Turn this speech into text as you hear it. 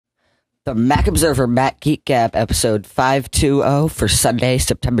The Mac Observer Mac Geek Gab episode 520 for Sunday,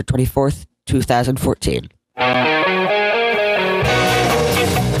 September 24th, 2014.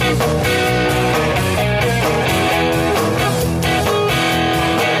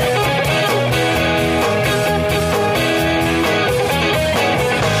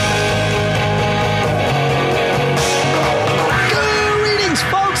 Greetings,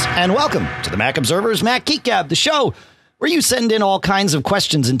 folks, and welcome to the Mac Observer's Mac Geek Gab, the show where you send in all kinds of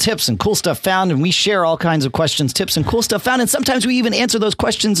questions and tips and cool stuff found, and we share all kinds of questions, tips, and cool stuff found, and sometimes we even answer those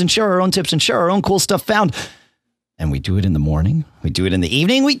questions and share our own tips and share our own cool stuff found. And we do it in the morning, we do it in the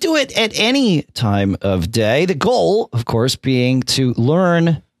evening, we do it at any time of day. The goal, of course, being to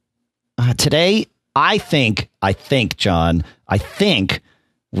learn today. I think, John,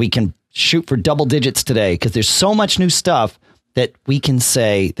 we can shoot for double digits today because there's so much new stuff that we can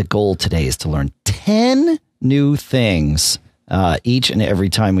say the goal today is to learn 10 new things each and every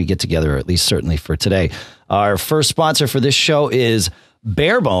time we get together, or at least certainly for today. Our first sponsor for this show is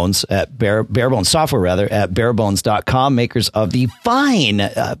Barebones at Barebones Software, at barebones.com, makers of the fine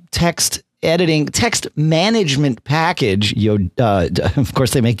text management package. Of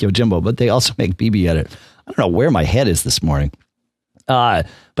course, they make Yojimbo, but they also make BB Edit. I don't know where my head is this morning. But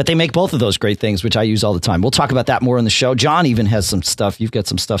they make both of those great things, which I use all the time. We'll talk about that more in the show. John even has some stuff. You've got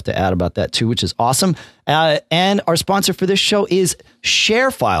some stuff to add about that too, which is awesome. And our sponsor for this show is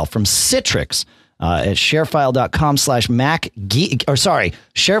ShareFile from Citrix at sharefile.com/MacGeek. Or sorry,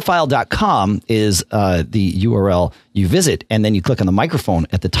 sharefile.com is the URL you visit, and then you click on the microphone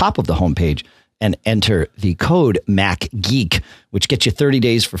at the top of the homepage and enter the code MacGeek, which gets you 30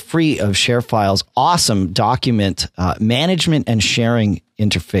 days for free of ShareFile's awesome document management and sharing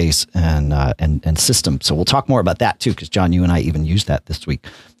interface and system. So we'll talk more about that too, because John, you and I even used that this week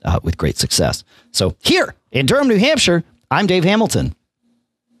with great success. So here in Durham, New Hampshire, I'm Dave Hamilton.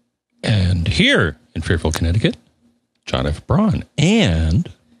 And here in Fairfield, Connecticut, John F. Braun. And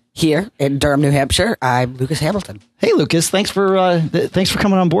here in Durham, New Hampshire, I'm Lucas Hamilton. Hey, Lucas, thanks for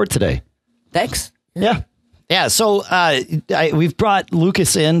coming on board today. Thanks. Yeah. So we've brought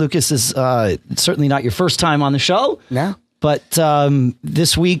Lucas in. Lucas is certainly not your first time on the show. No. But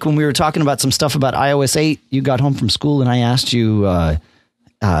this week when we were talking about some stuff about iOS 8, you got home from school and I asked you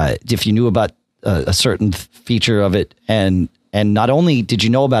if you knew about a certain feature of it. And not only did you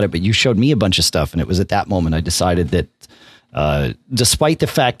know about it, but you showed me a bunch of stuff. And it was at that moment I decided that despite the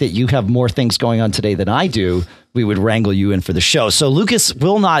fact that you have more things going on today than I do, we would wrangle you in for the show. So Lucas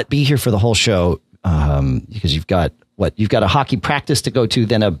will not be here for the whole show because you've got a hockey practice to go to,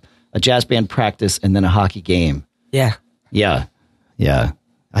 then a jazz band practice, and then a hockey game. Yeah. I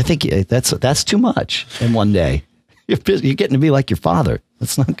think that's too much in one day. You're getting to be like your father.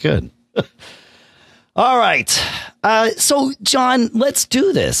 That's not good. All right. So John, let's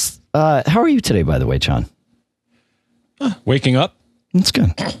do this. How are you today, by the way, John? Waking up. That's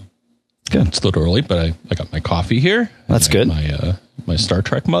good. Good. It's a little early, but I got my coffee here. That's good. My Star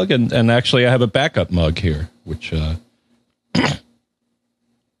Trek mug, and actually I have a backup mug here, which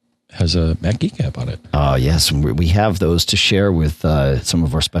has a Mac Geek app on it. Oh, yes. We have those to share with some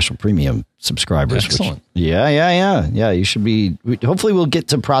of our special premium subscribers. Excellent. Yeah. You should be. Hopefully we'll get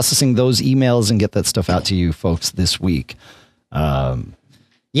to processing those emails and get that stuff out to you folks this week. Where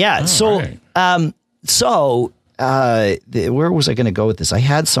was I going to go with this? I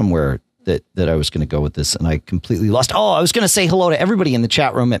had somewhere that I was going to go with this and I completely lost. Oh, I was going to say hello to everybody in the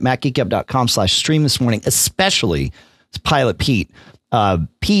chat room at macgeekup.com/stream this morning, especially Pilot Pete.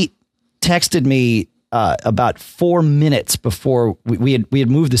 Pete texted me about 4 minutes before we had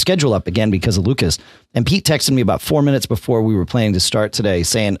moved the schedule up again because of Lucas. And Pete texted me about 4 minutes before we were planning to start today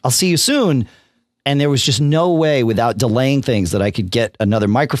saying, I'll see you soon. And there was just no way without delaying things that I could get another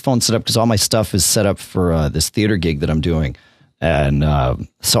microphone set up because all my stuff is set up for this theater gig that I'm doing. And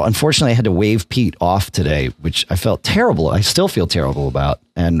so unfortunately I had to wave Pete off today, which I felt terrible. I still feel terrible about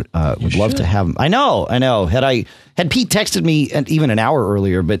and would love to have him. I know. Had Pete texted me even an hour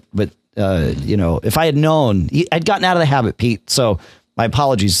earlier, but if I had known, I'd gotten out of the habit, Pete. So my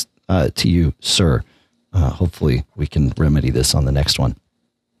apologies to you, sir. Hopefully we can remedy this on the next one.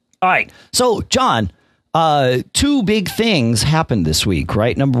 All right. So, John, two big things happened this week,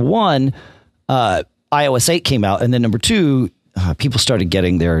 right? Number one, iOS 8 came out. And then number two, people started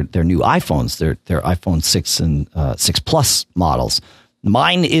getting their new iPhones, their iPhone 6 and 6 Plus models.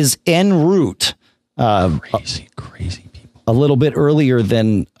 Mine is en route. Crazy people. A little bit earlier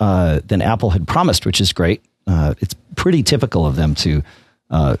than Apple had promised, which is great. It's pretty typical of them to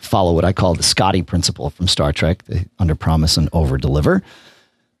follow what I call the Scotty principle from Star Trek. They under promise and over deliver.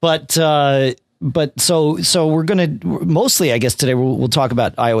 But but so we're going to mostly, I guess today we'll talk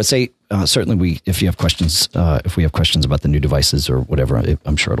about iOS 8. Certainly if you have questions, if we have questions about the new devices or whatever,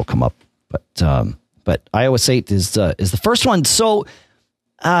 I'm sure it'll come up. But iOS 8 is the first one. So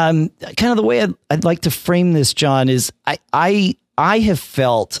kind of the way I'd like to frame this, John, is I have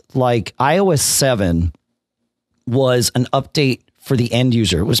felt like iOS 7 was an update for the end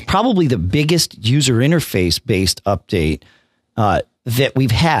user. It was probably the biggest user interface based update that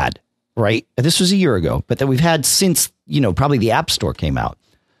we've had, right? This was a year ago, but that we've had since, probably the App Store came out.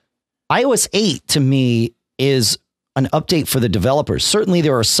 iOS 8 to me is an update for the developers. Certainly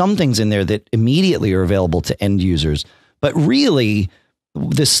there are some things in there that immediately are available to end users, but really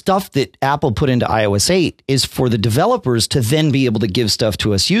the stuff that Apple put into iOS 8 is for the developers to then be able to give stuff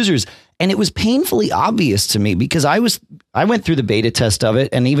to us users. And it was painfully obvious to me because I went through the beta test of it.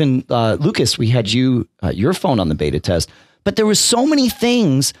 And even Lucas, we had your phone on the beta test, but there was so many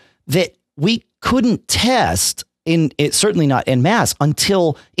things that we couldn't test certainly not en masse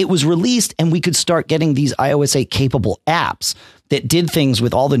until it was released and we could start getting these iOS 8 capable apps that did things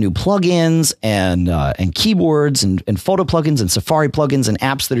with all the new plugins and keyboards and photo plugins and Safari plugins and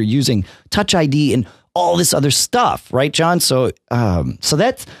apps that are using Touch ID and all this other stuff, right, John? So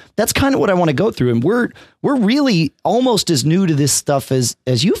that's kind of what I want to go through, and we're really almost as new to this stuff as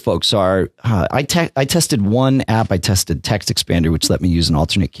you folks are. I tested one app. I tested Text Expander, which let me use an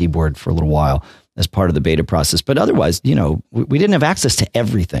alternate keyboard for a little while as part of the beta process, but otherwise, we didn't have access to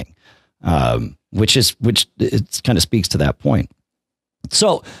everything, which it kind of speaks to that point.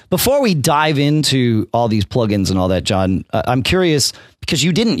 So before we dive into all these plugins and all that, John, I'm curious because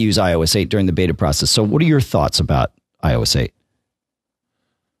you didn't use iOS 8 during the beta process. So what are your thoughts about iOS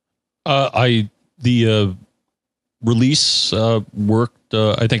 8? The release worked,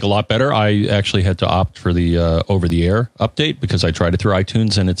 I think, a lot better. I actually had to opt for the over-the-air update because I tried it through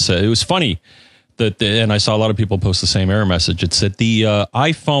iTunes, and it was funny and I saw a lot of people post the same error message. It said the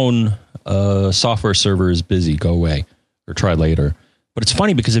iPhone software server is busy. Go away or try later. But it's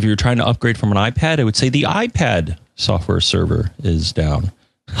funny because if you're trying to upgrade from an iPad, it would say the iPad software server is down.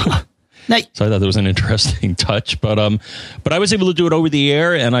 So I thought that was an interesting touch, but I was able to do it over the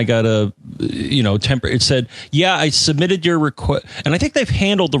air, and I got it said, yeah, I submitted your request, and I think they've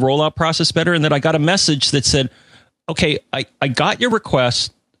handled the rollout process better. And then I got a message that said, okay, I got your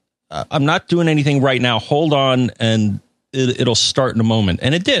request. I'm not doing anything right now. Hold on, and it'll start in a moment.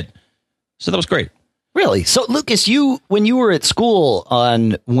 And it did. So that was great. Really? So, Lucas, when you were at school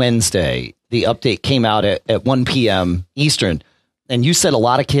on Wednesday, the update came out at 1 p.m. Eastern, and you said a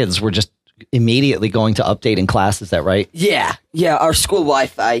lot of kids were just immediately going to update in class. Is that right? Yeah. Our school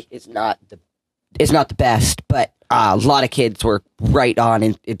Wi-Fi is not the best, but a lot of kids were right on.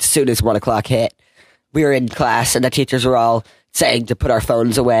 And as soon as 1 o'clock hit, we were in class, and the teachers were all saying to put our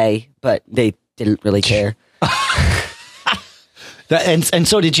phones away, but they didn't really care. And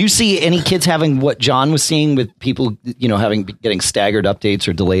so did you see any kids having what John was seeing with people, getting staggered updates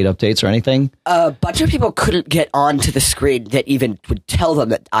or delayed updates or anything? A bunch of people couldn't get onto the screen that even would tell them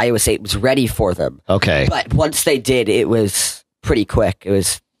that iOS 8 was ready for them. Okay. But once they did, it was pretty quick. It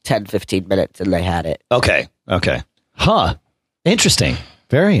was 10, 15 minutes and they had it. Okay. Huh. Interesting.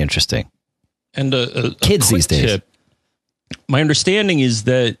 Very interesting. And kids these days. Tip, my understanding is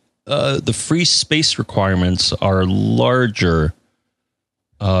that the free space requirements are larger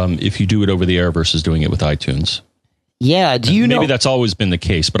if you do it over the air versus doing it with iTunes. Yeah, Maybe that's always been the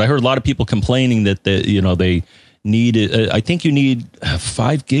case, but I heard a lot of people complaining that they need it. I think you need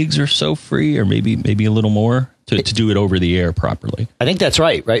 5 gigs or so free, or maybe a little more to do it over the air properly. I think that's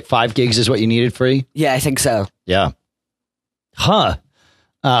right. 5 gigs is what you needed free. Yeah, I think so. Yeah. Huh.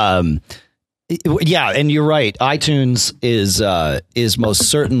 Yeah, and you're right. iTunes is most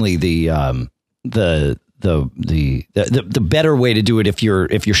certainly the better way to do it if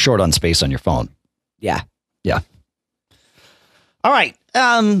you're short on space on your phone. Yeah. All right.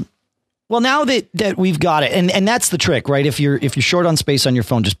 Well, now that we've got it, and that's the trick, right? If you're short on space on your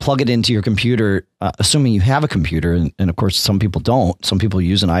phone, just plug it into your computer, assuming you have a computer. And of course, some people don't. Some people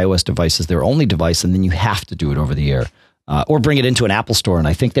use an iOS device as their only device, and then you have to do it over the air, or bring it into an Apple store, and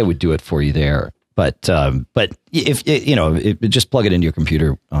I think they would do it for you there. But if just plug it into your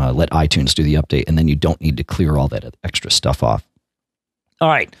computer, let iTunes do the update, and then you don't need to clear all that extra stuff off. All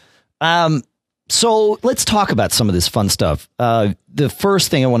right. So let's talk about some of this fun stuff. The first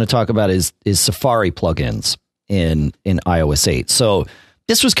thing I want to talk about is Safari plugins in iOS 8. So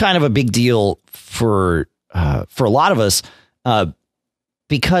this was kind of a big deal for a lot of us,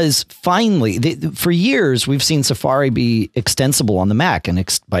 because finally, for years, we've seen Safari be extensible on the Mac.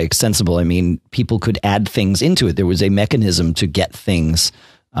 And by extensible, I mean people could add things into it. There was a mechanism to get things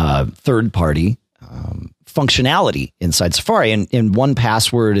third-party functionality inside Safari, and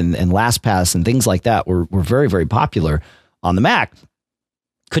 1Password and LastPass and things like that were very, very popular on the Mac.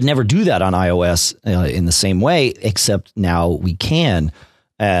 Could never do that on iOS in the same way, except now we can.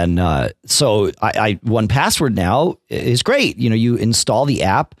 And so 1Password now is great. You install the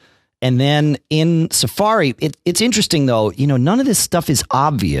app, and then in Safari, it's interesting though. None of this stuff is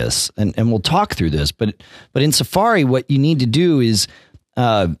obvious, and we'll talk through this. But in Safari, what you need to do is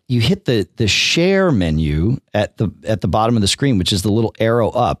you hit the share menu at the bottom of the screen, which is the little arrow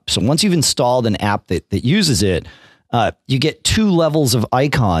up. So once you've installed an app that uses it, you get 2 levels of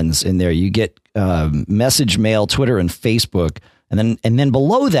icons in there. You get message, mail, Twitter, and Facebook. And then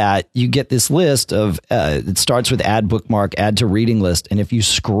below that, you get this list of it starts with add bookmark, add to reading list. And if you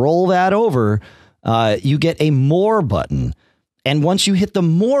scroll that over, you get a more button. And once you hit the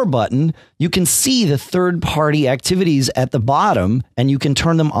more button, you can see the third-party activities at the bottom, and you can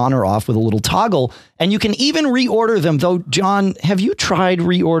turn them on or off with a little toggle. And you can even reorder them. Though, John, have you tried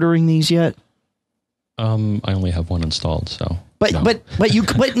reordering these yet? I only have one installed, so. But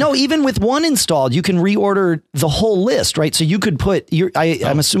no, even with one installed, you can reorder the whole list, right? So you could put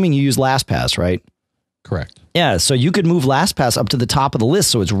I'm assuming you use LastPass, right? Correct. Yeah, so you could move LastPass up to the top of the list,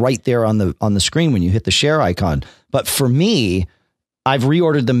 so it's right there on the screen when you hit the share icon. But for me, I've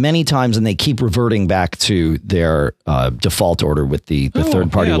reordered them many times, and they keep reverting back to their default order with the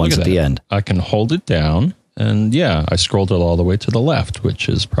third-party ones at the end. I can hold it down, and I scrolled it all the way to the left, which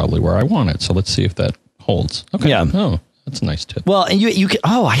is probably where I want it. So let's see if that holds. Okay. Yeah. Oh, that's a nice tip. Well, and you could.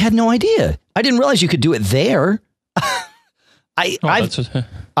 Oh, I had no idea. I didn't realize you could do it there.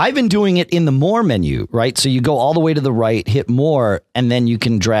 I've been doing it in the more menu, right? So you go all the way to the right, hit more, and then you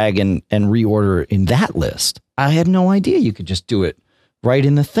can drag and reorder in that list. I had no idea you could just do it right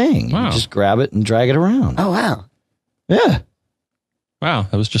in the thing. Wow. You just grab it and drag it around. Oh, wow. Yeah. Wow.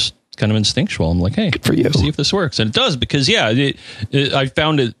 That was just kind of instinctual. I'm like, hey, good for you. See if this works. And it does, because, I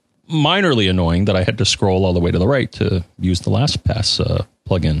found it minorly annoying that I had to scroll all the way to the right to use the LastPass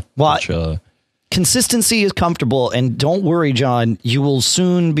plugin. Well, which, consistency is comfortable, and don't worry, John, you will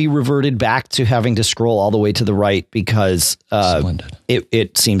soon be reverted back to having to scroll all the way to the right, because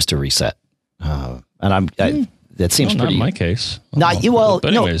it seems to reset. That seems pretty. Not in my case. Not you. Well,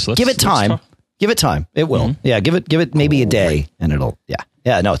 anyways, no. Give it time. Give it time. It will. Mm-hmm. Yeah. Give it maybe a day, and it'll.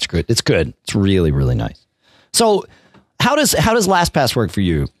 Yeah. No, it's good. It's good. It's really, really nice. So, how does LastPass work for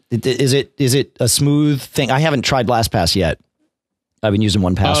you? Is it a smooth thing? I haven't tried LastPass yet. I've been using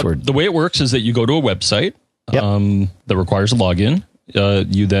 1Password. The way it works is that you go to a website that requires a login.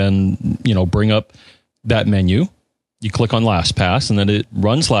 You then, bring up that menu. You click on LastPass, and then it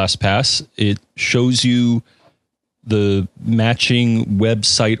runs LastPass. It shows you the matching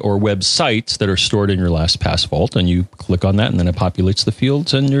website or websites that are stored in your LastPass vault, and you click on that, and then it populates the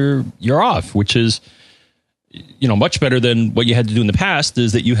fields, and you're off, which is much better than what you had to do in the past.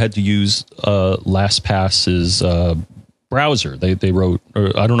 Is that you had to use LastPass's browser. They wrote,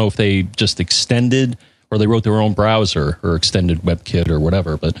 or I don't know if they just extended or they wrote their own browser or extended WebKit or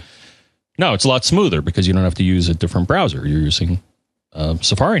whatever, but no, it's a lot smoother because you don't have to use a different browser. You're using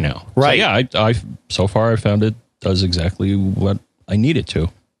Safari now. Right. So I so far I found it does exactly what I need it to.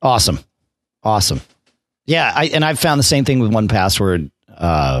 Awesome. Yeah. I've found the same thing with 1Password.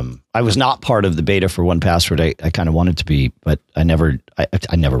 I was not part of the beta for 1Password. I kind of wanted to be, but I never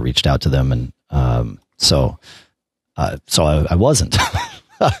reached out to them. And, so I wasn't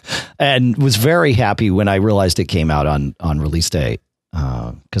and was very happy when I realized it came out on release day.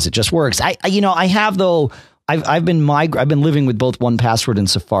 Cause it just works. I've been living with both 1Password and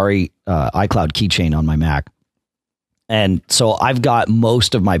Safari, iCloud keychain on my Mac. And so I've got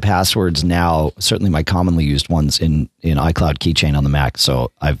most of my passwords now, certainly my commonly used ones in iCloud keychain on the Mac.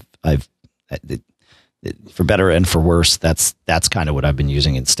 So for better and for worse, that's kind of what I've been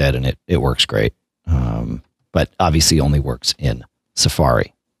using instead. And it works great. But obviously only works in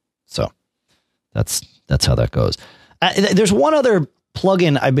Safari. So that's how that goes. There's one other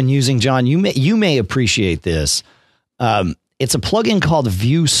plugin I've been using, John. You may appreciate this. It's a plugin called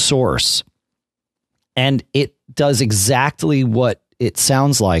View Source, and it does exactly what it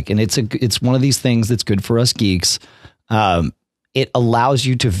sounds like. And it's one of these things that's good for us geeks. It allows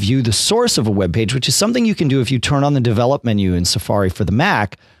you to view the source of a web page, which is something you can do if you turn on the develop menu in Safari for the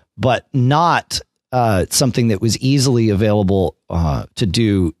Mac, but not something that was easily available to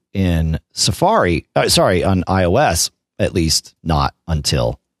do in Safari. On iOS, at least not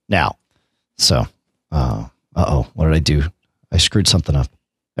until now. So, what did I do? I screwed something up.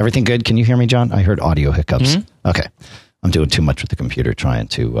 Everything good? Can you hear me, John? I heard audio hiccups. Mm-hmm. Okay. I'm doing too much with the computer trying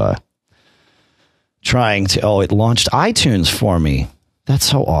to, it launched iTunes for me. That's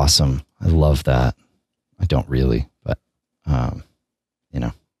so awesome. I love that. I don't really, but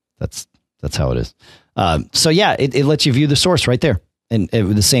that's how it is. So yeah, it lets you view the source right there, and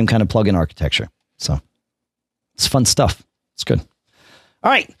with the same kind of plugin architecture. So it's fun stuff. It's good.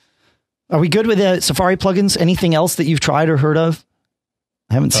 All right, are we good with the Safari plugins? Anything else that you've tried or heard of?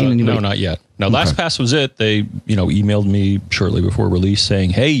 I haven't seen anybody. No, not yet. No, LastPass was it. They, emailed me shortly before release saying,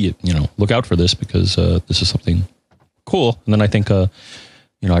 "Hey, look out for this because this is something cool." And then I think, I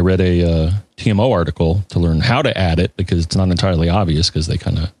read a TMO article to learn how to add it because it's not entirely obvious because they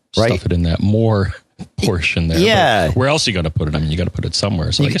kind of stuff it in that more portion there. Yeah. But where else are you going to put it? I mean, you got to put it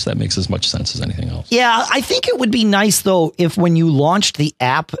somewhere. So I guess that makes as much sense as anything else. Yeah, I think it would be nice, though, if when you launched the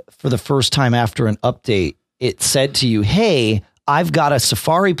app for the first time after an update, it said to you, hey, I've got a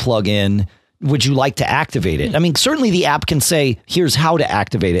Safari plugin. Would you like to activate it? I mean, certainly the app can say, here's how to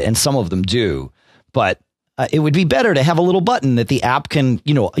activate it. And some of them do. But it would be better to have a little button that the app can,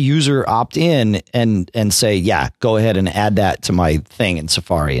 a user opt in and say, yeah, go ahead and add that to my thing in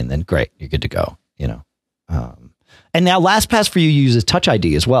Safari. And then great, you're good to go, And now LastPass for you uses Touch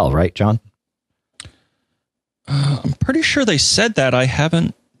ID as well, right, John? I'm pretty sure they said that. I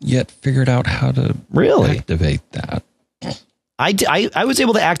haven't yet figured out how to activate that. I was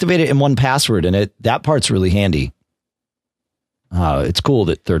able to activate it in 1Password, and that part's really handy. It's cool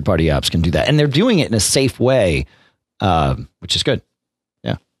that third-party apps can do that, and they're doing it in a safe way, which is good.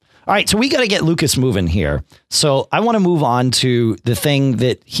 Yeah. All right, so we got to get Lucas moving here. So I want to move on to the thing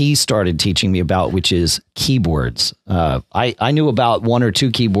that he started teaching me about, which is keyboards. I knew about one or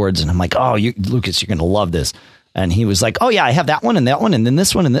two keyboards, and I'm like, oh, Lucas, you're going to love this. And he was like, oh yeah, I have that one and then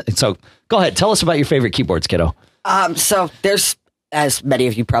this one and so go ahead, tell us about your favorite keyboards, kiddo. So there's, as many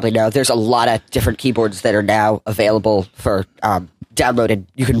of you probably know, there's a lot of different keyboards that are now available for downloaded.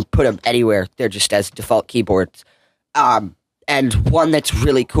 You can put them anywhere. They're just as default keyboards. And one that's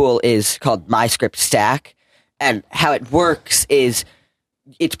really cool is called MyScript Stack. And how it works is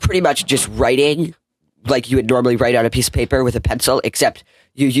it's pretty much just writing like you would normally write on a piece of paper with a pencil, except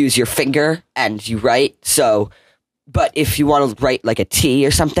you use your finger and you write. But if you want to write like a T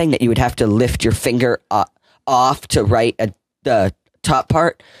or something, that you would have to lift your finger off to write the top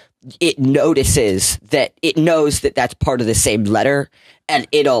part, it notices that it knows that that's part of the same letter, and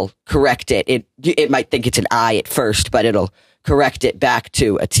it'll correct it. It might think it's an I at first, but it'll correct it back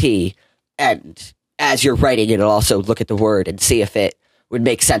to a T. And as you're writing, it'll also look at the word and see if it would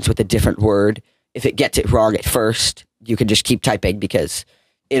make sense with a different word. If it gets it wrong at first, you can just keep typing because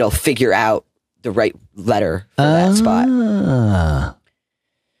it'll figure out the right letter for that spot.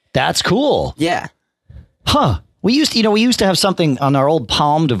 That's cool. Yeah. Huh. We used to have something on our old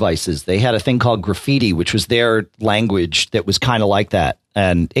Palm devices. They had a thing called Graffiti, which was their language that was kind of like that.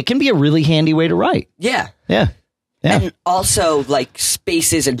 And it can be a really handy way to write. Yeah. Yeah. Yeah. And also, like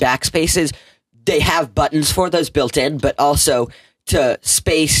spaces and backspaces, they have buttons for those built in, but also to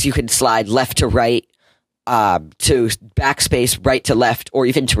space, you can slide left to right, to backspace, right to left, or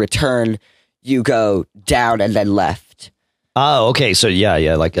even to return, you go down and then left. Oh, okay. So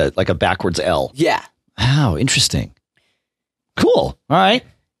yeah, like a backwards L. Yeah. Wow, interesting. Cool. All right.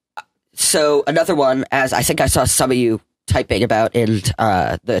 So another one, as I think I saw some of you typing about in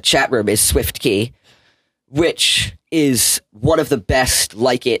the chat room, is SwiftKey, which is one of the best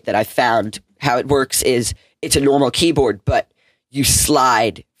like it that I found. How it works is it's a normal keyboard, but you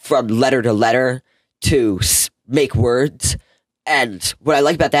slide from letter to letter to make words. And what I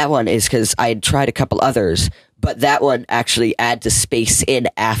like about that one is because I had tried a couple others, but that one actually adds a space in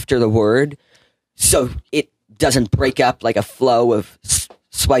after the word. So it doesn't break up like a flow of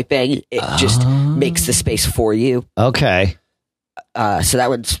swiping. It just makes the space for you. Okay. So that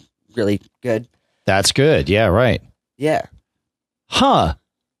one's really good. That's good. Yeah, right. Yeah. Huh.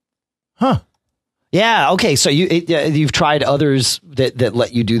 Yeah, okay. So you've tried others that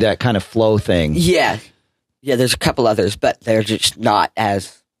let you do that kind of flow thing. Yeah. Yeah, there's a couple others, but they're just not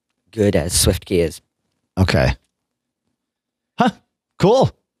as good as SwiftKey is. Okay. Huh.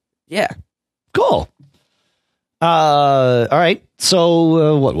 Cool. Yeah. Cool. All right.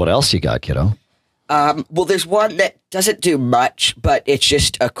 So what else you got, kiddo? Well, there's one that doesn't do much, but it's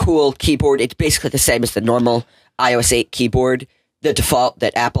just a cool keyboard. It's basically the same as the normal iOS 8 keyboard, the default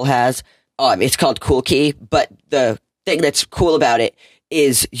that Apple has. It's called CoolKey, but the thing that's cool about it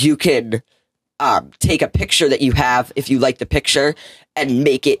is you can take a picture that you have, if you like the picture, and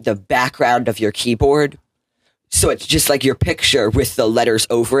make it the background of your keyboard. So it's just like your picture with the letters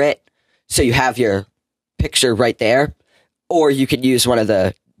over it. So you have your picture right there, or you can use one of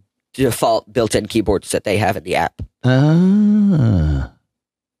the default built-in keyboards that they have in the app.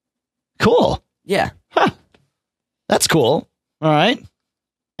 Cool. Yeah. Huh. That's cool. All right.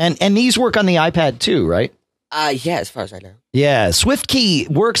 And these work on the iPad too, right? Yeah, as far as I know. Yeah, SwiftKey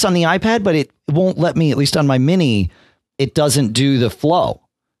works on the iPad, but it won't let me, at least on my Mini, it doesn't do the flow.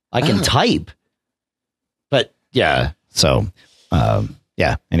 I can type, but yeah. So,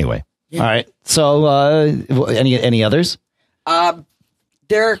 yeah, anyway. Yeah. All right. So, any others?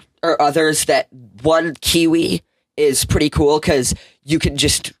 There are others that one Kiwi is pretty cool because you can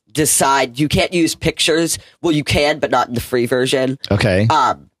just decide you can't use pictures. Well, you can, but not in the free version. Okay.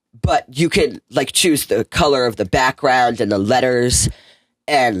 But you can like choose the color of the background and the letters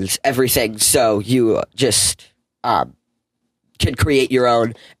and everything. So you just can create your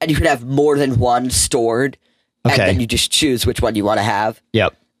own, and you can have more than one stored. Okay. And then you just choose which one you want to have.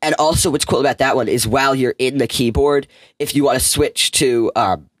 Yep. And also, what's cool about that one is while you're in the keyboard, if you want to switch to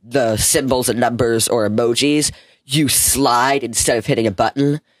the symbols and numbers or emojis, you slide instead of hitting a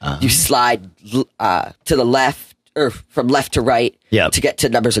button. You slide to the left or from left to right to get to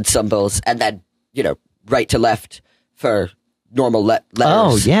numbers and symbols, and then right to left for normal letters.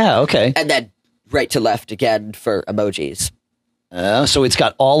 Oh yeah, okay. And then right to left again for emojis. So it's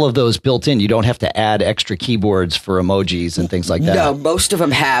got all of those built in. You don't have to add extra keyboards for emojis and things like that. No, most of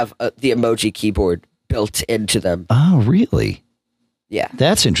them have the emoji keyboard built into them. Oh, really? Yeah.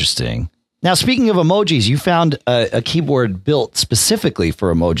 That's interesting. Now, speaking of emojis, you found a keyboard built specifically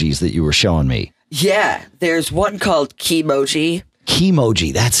for emojis that you were showing me. Yeah, there's one called Keymoji.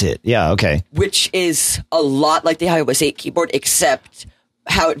 Keymoji, that's it. Yeah, okay. Which is a lot like the iOS 8 keyboard, except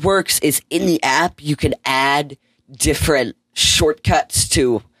how it works is in the app, you can add different shortcuts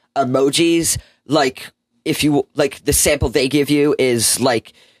to emojis. Like if you like the sample they give you is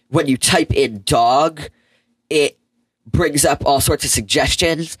like when you type in dog, it brings up all sorts of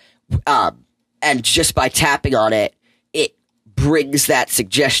suggestions, and just by tapping on it, it brings that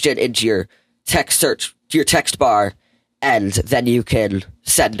suggestion into your text search, your text bar, and then you can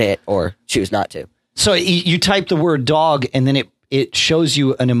send it or choose not to. So you type the word dog, and then it shows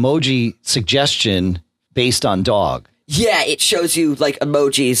you an emoji suggestion based on dog. Yeah, it shows you like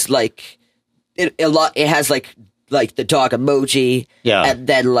emojis, like it has like the dog emoji, and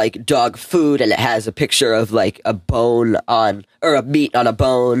then like dog food, and it has a picture of like a bone on or a meat on a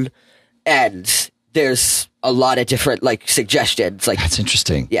bone, and there's a lot of different like suggestions. Like that's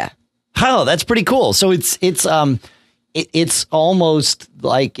interesting. Yeah. Oh, that's pretty cool. So it's almost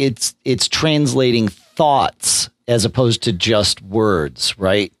like it's translating thoughts as opposed to just words,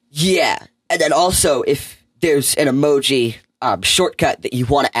 right? Yeah, and then also if there's an emoji shortcut that you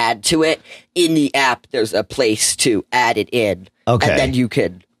want to add to it in the app, there's a place to add it in. Okay. And then you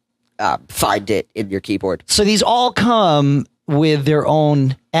can find it in your keyboard. So these all come with their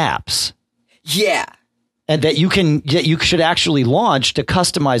own apps. Yeah. And that you should actually launch to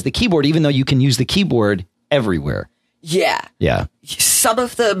customize the keyboard, even though you can use the keyboard everywhere. Yeah. Yeah. Some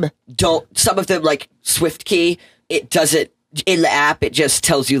of them don't. Some of them, like SwiftKey, it doesn't in the app. It just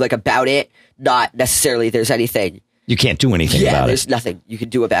tells you like about it. Not necessarily there's anything. You can't do anything about it. Yeah, there's nothing you can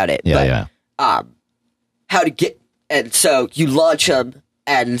do about it. Yeah, but, how to get, and so you launch them,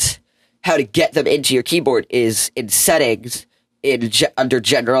 and how to get them into your keyboard is in settings, under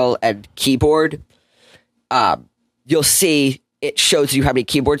general and keyboard. You'll see it shows you how many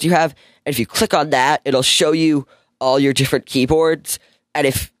keyboards you have, and if you click on that, it'll show you all your different keyboards, and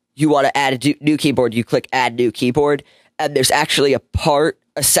if you want to add a new keyboard, you click add new keyboard, and there's actually a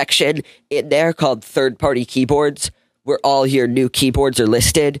section in there called third-party keyboards where all your new keyboards are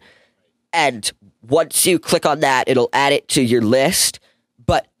listed. And once you click on that, it'll add it to your list.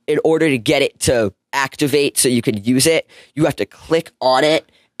 But in order to get it to activate so you can use it, you have to click on it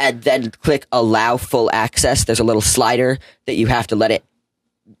and then click allow full access. There's a little slider that you have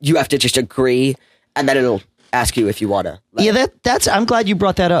to just agree, and then it'll ask you if you want to. Yeah, I'm glad you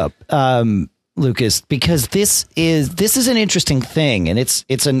brought that up. Lucas, because this is an interesting thing, and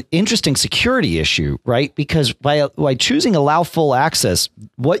it's an interesting security issue, right? Because by choosing allow full access,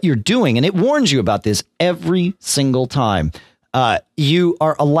 what you're doing, and it warns you about this every single time, you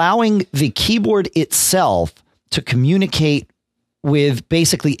are allowing the keyboard itself to communicate with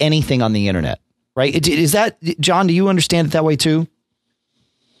basically anything on the internet, right? Is that, John, do you understand it that way too?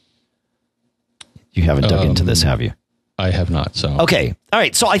 You haven't dug into this, have you? I have not. So okay, all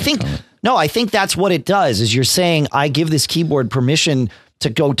right. So I think that's what it does. Is you're saying I give this keyboard permission to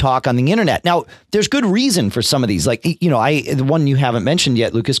go talk on the internet. Now, there's good reason for some of these. Like the one you haven't mentioned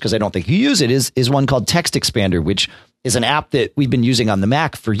yet, Lucas, because I don't think you use it, is one called Text Expander, which is an app that we've been using on the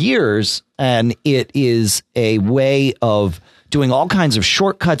Mac for years, and it is a way of doing all kinds of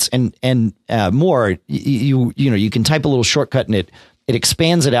shortcuts and more. You can type a little shortcut and it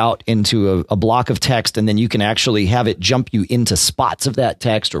expands it out into a block of text, and then you can actually have it jump you into spots of that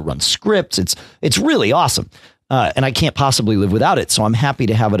text or run scripts. It's really awesome. And I can't possibly live without it. So I'm happy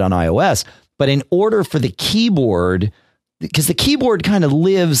to have it on iOS. But in order for the keyboard, because the keyboard kind of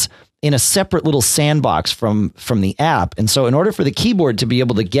lives in a separate little sandbox from the app. And so in order for the keyboard to be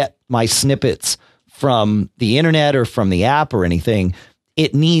able to get my snippets from the internet or from the app or anything,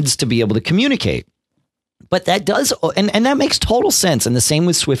 it needs to be able to communicate. But that does, and that makes total sense. And the same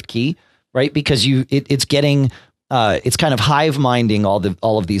with SwiftKey, right? Because it's getting, it's kind of hive minding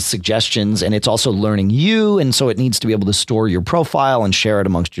all of these suggestions, and it's also learning you. And so it needs to be able to store your profile and share it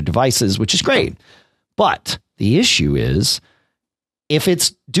amongst your devices, which is great. But the issue is, if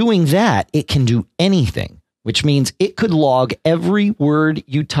it's doing that, it can do anything, which means it could log every word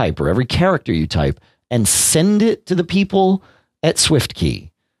you type or every character you type and send it to the people at SwiftKey,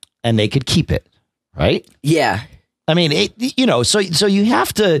 and they could keep it, right? Yeah. I mean, so you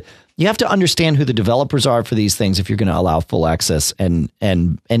have to understand who the developers are for these things if you're going to allow full access, and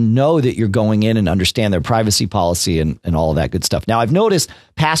know that you're going in and understand their privacy policy and all of that good stuff. Now, I've noticed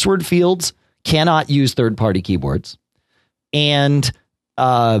password fields cannot use third-party keyboards. And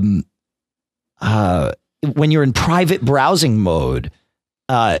when you're in private browsing mode,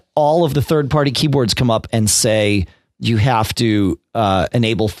 all of the third-party keyboards come up and say you have to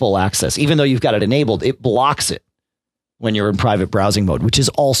enable full access. Even though you've got it enabled, it blocks it when you're in private browsing mode, which is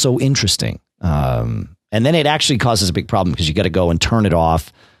also interesting. And then it actually causes a big problem because you got to go and turn it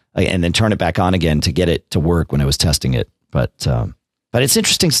off and then turn it back on again to get it to work when I was testing it. But it's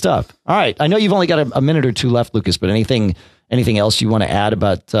interesting stuff. All right. I know you've only got a minute or two left, Lucas, but anything else you want to add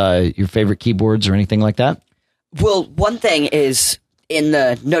about your favorite keyboards or anything like that? Well, one thing is in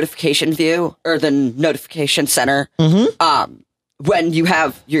the notification view or the notification center, when you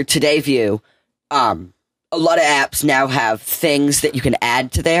have your Today view, a lot of apps now have things that you can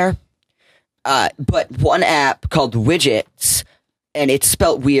add to there. But one app called Widgets, and it's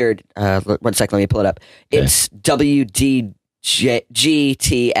spelled weird. 1 second, let me pull it up. Okay. It's WDGTS.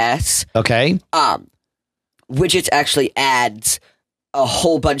 Okay. Widgets actually adds a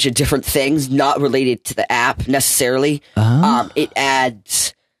whole bunch of different things not related to the app necessarily. It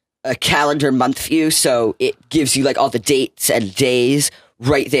adds a calendar month view, so it gives you like all the dates and days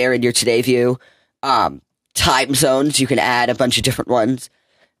right there in your Today view. Time zones, you can add a bunch of different ones.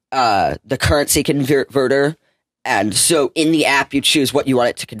 The currency converter, and so in the app you choose what you want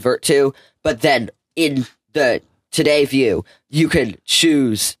it to convert to, but then in the Today view you can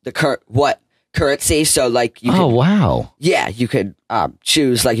choose what currency. So like you can, wow. Yeah, you could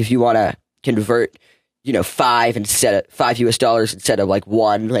choose like if you want to convert, $5 US instead of like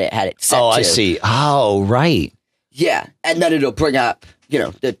 $1 when it had it set to. I see. Oh, right. Yeah, and then it'll bring up,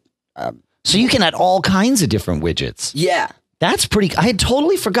 the so you can add all kinds of different widgets. Yeah. That's pretty. I had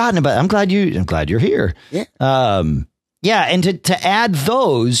totally forgotten about it. I'm glad you're here. Yeah. Yeah. And to add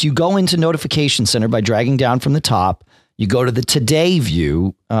those, you go into Notification Center by dragging down from the top. You go to the Today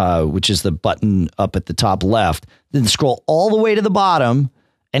view, which is the button up at the top left. Then scroll all the way to the bottom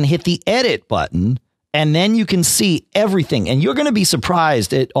and hit the Edit button. And then you can see everything. And you're going to be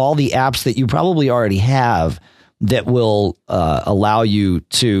surprised at all the apps that you probably already have that will allow you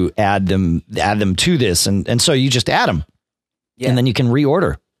to add them to this. And so you just add them. Yeah. And then you can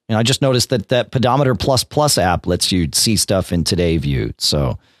reorder. And I just noticed that Pedometer Plus app lets you see stuff in Today view.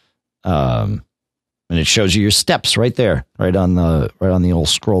 So, and it shows you your steps right there, right on the old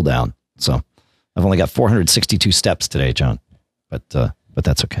scroll down. So I've only got 462 steps today, John, but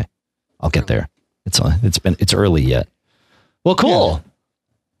that's okay. I'll get there. It's early yet. Well, cool.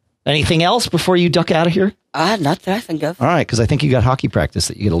 Yeah. Anything else before you duck out of here? Not that I think of. All right. Cause I think you got hockey practice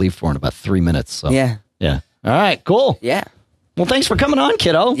that you got to leave for in about 3 minutes. So yeah. All right, cool. Yeah. Well, thanks for coming on,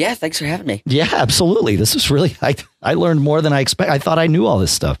 kiddo. Yeah, thanks for having me. Yeah, absolutely. This is really, I learned more than I expected. I thought I knew all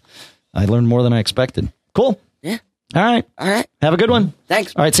this stuff. I learned more than I expected. Cool. Yeah. All right. Have a good one.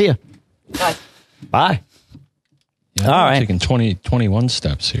 Thanks. All right, see you. Bye. Bye. Yeah, all right. Taking 21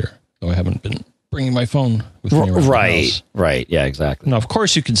 steps here, though I haven't been bringing my phone with me around the house. Right. Yeah, exactly. Now, of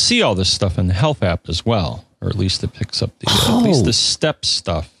course, you can see all this stuff in the Health app as well, or at least it picks up at least the step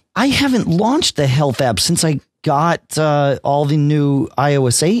stuff. I haven't launched the Health app since I got all the new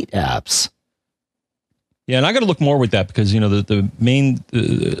iOS 8 apps. Yeah, and I got to look more with that because the main.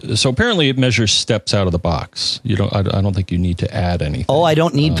 So apparently, it measures steps out of the box. I don't think you need to add anything. Oh, I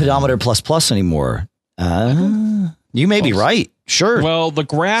don't need Pedometer Plus anymore. You may be right. Sure. Well, the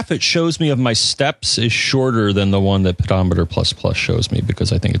graph it shows me of my steps is shorter than the one that Pedometer Plus shows me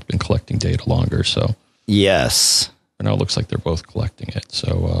because I think it's been collecting data longer. So yes. Now it looks like they're both collecting it.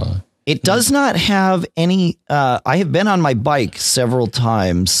 So It does not have any. I have been on my bike several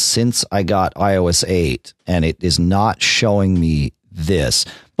times since I got iOS 8, and it is not showing me this.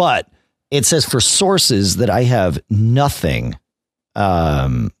 But it says for sources that I have nothing.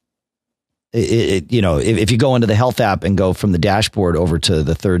 If you go into the health app and go from the dashboard over to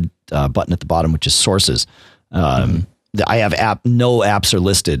the third button at the bottom, which is sources, I have no apps are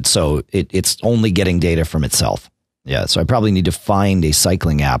listed, so it's only getting data from itself. Yeah, so I probably need to find a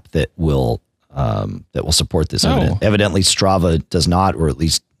cycling app that will support this. Evidently, Strava does not, or at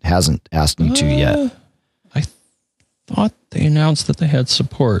least hasn't asked me to yet. I thought they announced that they had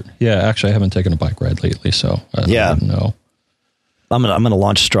support. Yeah, actually, I haven't taken a bike ride lately, so I don't know. I'm gonna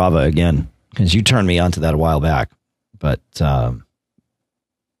launch Strava again because you turned me onto that a while back, but no,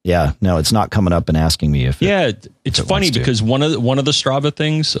 it's not coming up and asking me if. It's funny because one of the Strava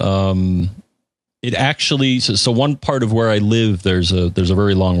things. It actually, so one part of where I live, there's a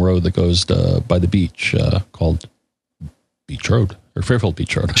very long road that goes by the beach called Beach Road or Fairfield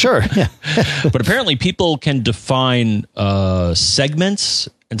Beach Road. Sure. Yeah. But apparently people can define segments.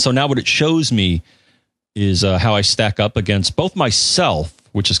 And so now what it shows me is how I stack up against both myself,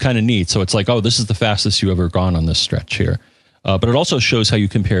 which is kind of neat. So it's like, oh, this is the fastest you've ever gone on this stretch here. But it also shows how you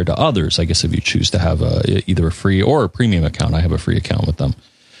compare to others. I guess if you choose to have either a free or a premium account. I have a free account with them,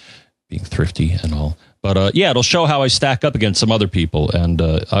 being thrifty and all. But it'll show how I stack up against some other people. And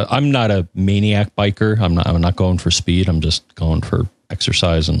I'm not a maniac biker. I'm not going for speed. I'm just going for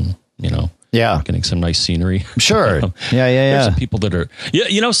exercise and, getting some nice scenery. Sure. There's some people that are,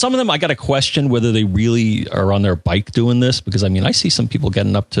 some of them I got to question whether they really are on their bike doing this, because I see some people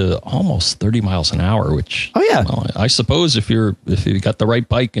getting up to almost 30 miles an hour, which, I suppose if you got the right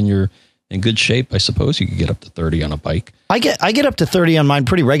bike and you're in good shape, I suppose you could get up to 30 on a bike. I get up to 30 on mine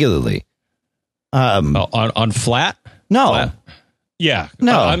pretty regularly. On flat? No. Flat? Yeah.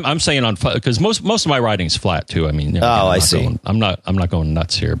 No. I'm saying on flat because most of my riding is flat too. I see. I'm not going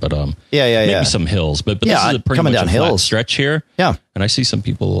nuts here, but maybe some hills. But this is pretty coming much down a hills flat stretch here. Yeah. And I see some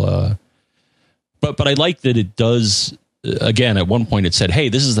people. But I like that it does. Again, at one point it said, "Hey,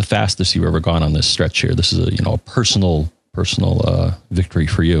 this is the fastest you've ever gone on this stretch here. This is a personal victory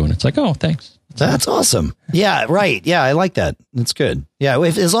for you." And it's like, oh, thanks. That's awesome. Yeah, right. Yeah, I like that. That's good. Yeah,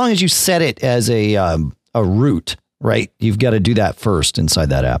 as long as you set it as a route, right? You've got to do that first inside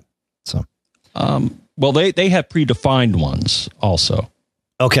that app. So, well, they have predefined ones also.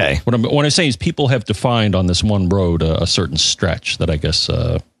 Okay. What I'm saying is people have defined on this one road a certain stretch that I guess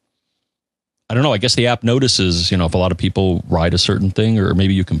I don't know. I guess the app notices, if a lot of people ride a certain thing, or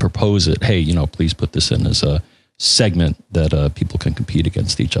maybe you can propose it. Hey, please put this in as a segment that people can compete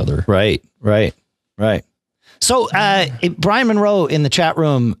against each other. Right. So Brian Monroe in the chat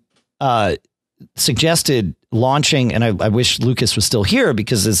room suggested launching, and I wish Lucas was still here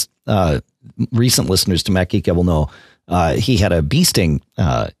because as recent listeners to Mac Geek will know, he had a bee sting.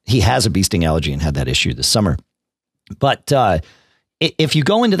 He has a bee sting allergy and had that issue this summer. But if you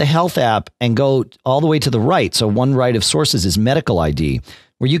go into the health app and go all the way to the right, so one right of sources is medical ID,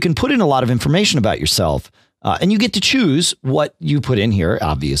 where you can put in a lot of information about yourself. And you get to choose what you put in here,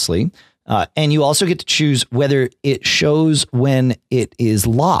 obviously. And you also get to choose whether it shows when it is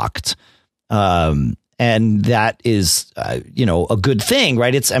locked. And that is, a good thing,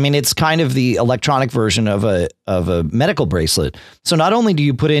 right? It's kind of the electronic version of a medical bracelet. So not only do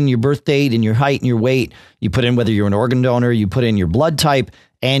you put in your birth date and your height and your weight, you put in whether you're an organ donor, you put in your blood type,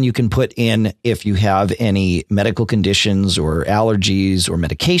 and you can put in if you have any medical conditions or allergies or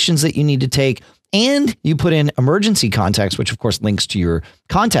medications that you need to take. And you put in emergency contacts, which of course links to your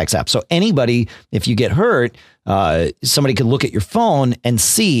contacts app. So anybody, if you get hurt, somebody could look at your phone and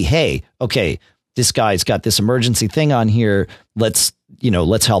see, hey, okay, this guy's got this emergency thing on here. Let's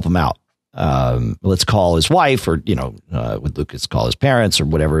help him out. Let's call his wife, or, with Lucas, call his parents or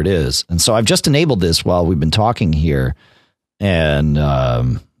whatever it is. And so I've just enabled this while we've been talking here. And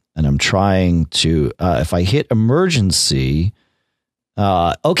I'm trying to, if I hit emergency.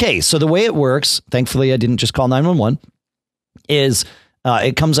 Okay, so the way it works, thankfully I didn't just call 911, is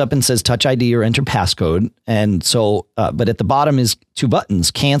it comes up and says Touch ID or enter passcode. And so, but at the bottom is two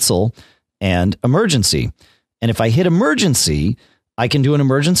buttons, cancel and emergency. And if I hit emergency, I can do an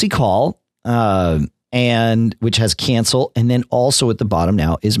emergency call, and which has cancel. And then also at the bottom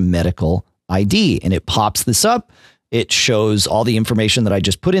now is medical ID, and it pops this up. It shows all the information that I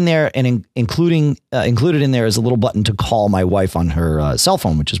just put in there, and included in there is a little button to call my wife on her cell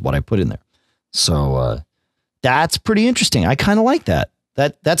phone, which is what I put in there. So that's pretty interesting. I kind of like that.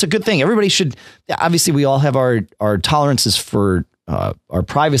 That's a good thing. Everybody should. Obviously, we all have our tolerances for our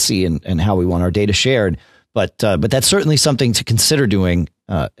privacy and how we want our data shared. But that's certainly something to consider doing,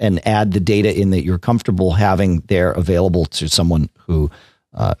 and add the data in that you're comfortable having there available to someone who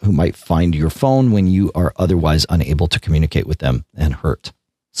might find your phone when you are otherwise unable to communicate with them and hurt.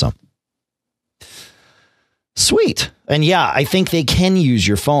 So sweet. And yeah, I think they can use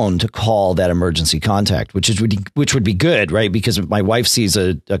your phone to call that emergency contact, which would be good, right? Because if my wife sees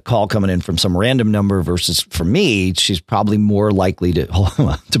a call coming in from some random number versus from me, she's probably more likely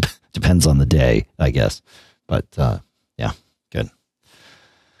to, depends on the day, I guess. But yeah, good.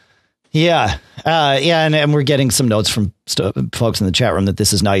 Yeah. And we're getting some notes from folks in the chat room that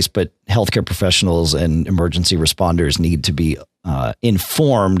this is nice, but healthcare professionals and emergency responders need to be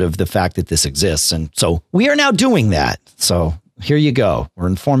informed of the fact that this exists. And so we are now doing that. So here you go. We're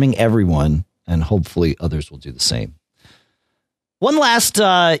informing everyone, and hopefully others will do the same. One last,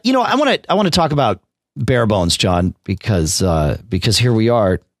 I want to talk about bare bones, John, because here we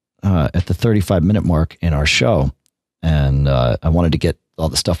are at the 35-minute mark in our show. And I wanted to get all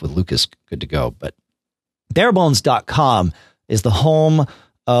the stuff with Lucas good to go. But barebones.com is the home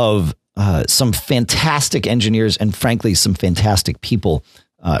of some fantastic engineers and, frankly, some fantastic people,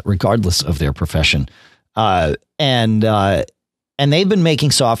 regardless of their profession. And they've been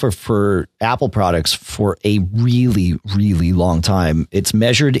making software for Apple products for a really, really long time. It's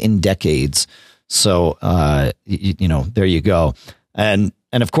measured in decades. So, there you go. And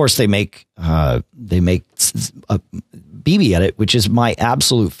of course, they make BBEdit, which is my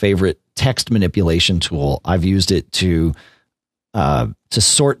absolute favorite text manipulation tool. I've used it to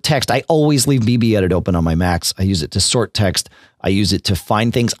sort text. I always leave BBEdit open on my Macs. I use it to sort text. I use it to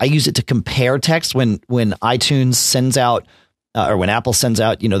find things. I use it to compare text when iTunes sends out, or when Apple sends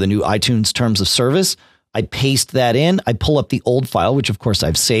out, the new iTunes terms of service. I paste that in. I pull up the old file, which of course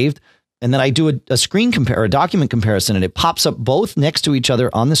I've saved. And then I do a screen compare, a document comparison, and it pops up both next to each other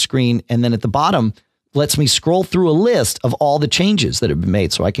on the screen. And then at the bottom lets me scroll through a list of all the changes that have been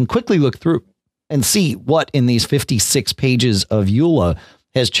made. So I can quickly look through and see what in these 56 pages of EULA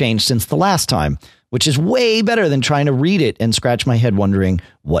has changed since the last time, which is way better than trying to read it and scratch my head wondering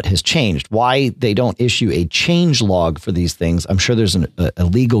what has changed, why they don't issue a change log for these things. I'm sure there's a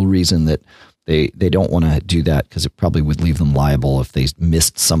legal reason that they don't want to do that, because it probably would leave them liable if they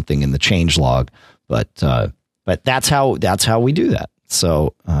missed something in the change log. But that's how we do that.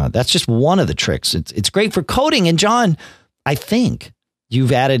 So that's just one of the tricks. It's great for coding. And John, I think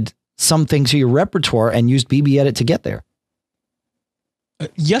you've added something to your repertoire and used BBEdit to get there.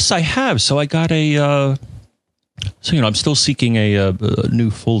 Yes, I have. So I got I'm still seeking a new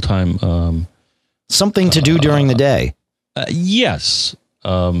full-time something to do during the day. Yes.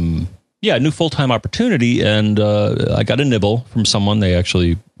 New full-time opportunity. And I got a nibble from someone. They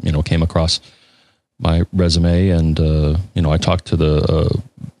actually, came across my resume, and I talked to the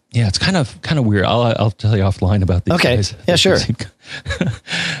it's kind of weird. I'll tell you offline about these guys. Yeah, sure.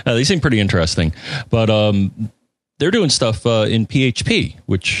 They seem pretty interesting, but they're doing stuff in PHP,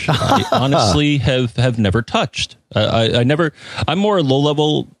 which I honestly have never touched. I'm more a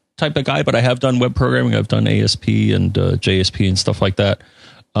low-level type of guy, but I have done web programming. I've done ASP and JSP and stuff like that.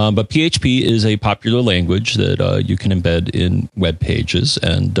 But PHP is a popular language that you can embed in web pages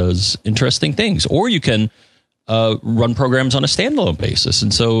and does interesting things. Or you can run programs on a standalone basis.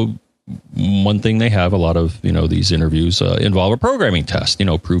 And so one thing they have, a lot of these interviews involve a programming test.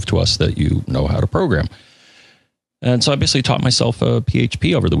 Prove to us that you know how to program. And so I basically taught myself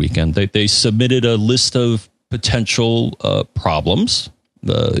PHP over the weekend. They submitted a list of potential problems.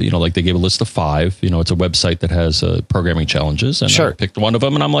 Like they gave a list of 5. It's a website that has programming challenges, and I picked one of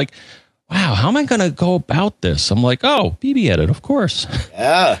them, and I'm like, wow, how am I going to go about this? I'm like, BBEdit, of course.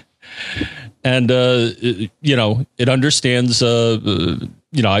 Yeah. And it understands.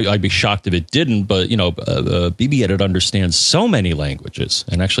 I'd be shocked if it didn't, but BBEdit understands so many languages.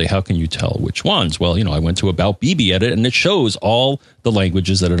 And actually, how can you tell which ones? Well, I went to About BBEdit, and it shows all the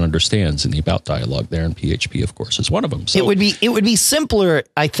languages that it understands in the About dialog there, and PHP, of course, is one of them. So it would be simpler,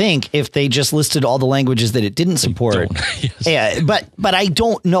 I think, if they just listed all the languages that it didn't support. Yes. Yeah, but I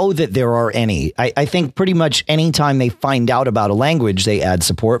don't know that there are any. I think pretty much any time they find out about a language, they add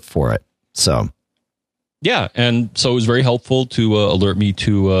support for it. So. Yeah, and so it was very helpful to alert me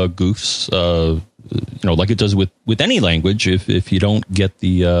to goofs, like it does with any language. If you don't get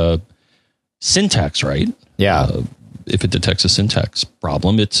the syntax right, if it detects a syntax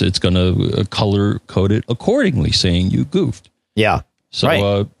problem, it's going to color code it accordingly, saying you goofed. Yeah.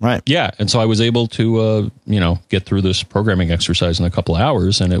 So, right. Yeah. And so I was able to, get through this programming exercise in a couple of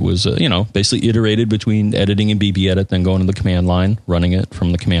hours. And it was, basically iterated between editing in BBEdit, then going to the command line, running it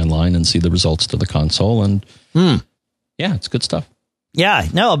from the command line, and see the results to the console. And yeah, it's good stuff. Yeah,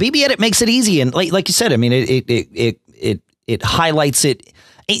 no, BB Edit makes it easy, and like you said, I mean, it highlights it.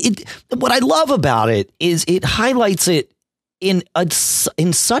 What I love about it is it highlights it in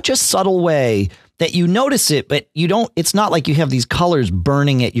such a subtle way that you notice it, but you don't. It's not like you have these colors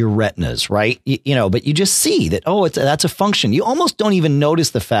burning at your retinas, right? You know, but you just see that. Oh, that's a function. You almost don't even notice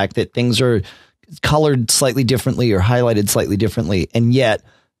the fact that things are colored slightly differently or highlighted slightly differently, and yet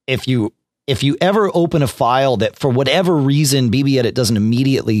if you ever open a file that for whatever reason BB Edit doesn't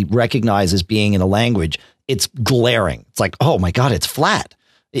immediately recognize as being in a language, it's glaring. It's like, oh my God, it's flat,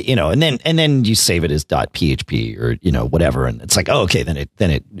 you know, and then you save it as .php or, you know, whatever. And it's like, oh, okay, then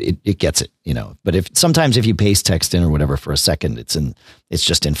it gets it, you know, but sometimes if you paste text in or whatever for a second, it's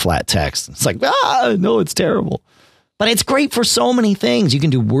just in flat text. It's like, no, it's terrible, but it's great for so many things. You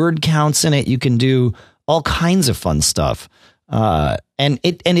can do word counts in it. You can do all kinds of fun stuff. And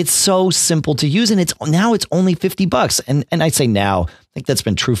it's so simple to use, and it's only $50. And I say now, I think that's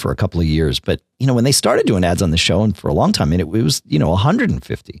been true for a couple of years, but you know, when they started doing ads on the show and for a long time, it was, you know,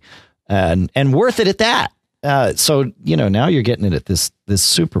 150 and worth it at that. So, you know, now you're getting it at this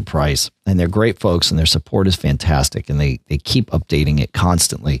super price, and they're great folks and their support is fantastic, and they keep updating it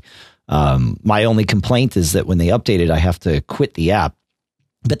constantly. My only complaint is that when they update it, I have to quit the app.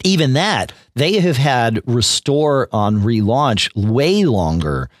 But even that, they have had restore on relaunch way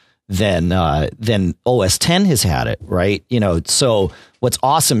longer than OS 10 has had it, right? You know, so what's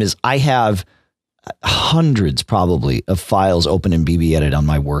awesome is I have hundreds probably of files open in BB Edit on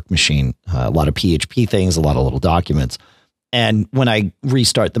my work machine, a lot of PHP things, a lot of little documents. And when I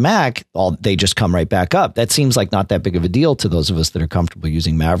restart the Mac, they just come right back up. That seems like not that big of a deal to those of us that are comfortable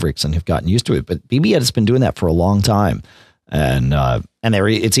using Mavericks and have gotten used to it. But BB Edit's been doing that for a long time. And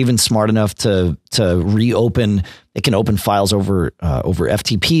it's even smart enough to reopen. It can open files over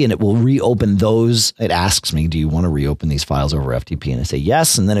FTP, and it will reopen those. It asks me, do you want to reopen these files over FTP? And I say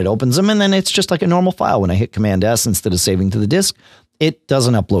yes, and then it opens them, and then it's just like a normal file. When I hit Command S instead of saving to the disk, it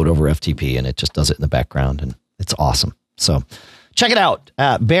doesn't upload over FTP, and it just does it in the background, and it's awesome. So check it out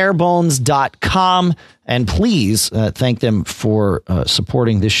at barebones.com, and please thank them for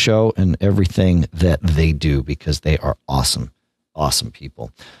supporting this show and everything that they do, because they are awesome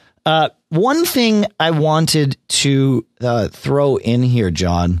people. One thing I wanted to throw in here,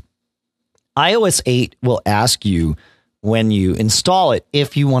 John, iOS 8 will ask you when you install it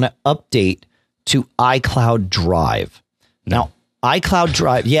if you want to update to iCloud Drive. Now, iCloud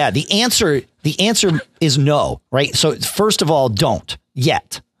Drive, yeah, the answer is no, right? So first of all, don't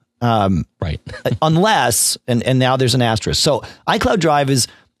yet. Right. Unless, and now there's an asterisk. So iCloud Drive is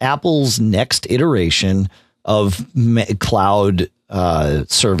Apple's next iteration of cloud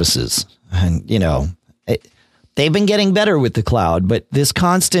services. And, you know, they've been getting better with the cloud, but this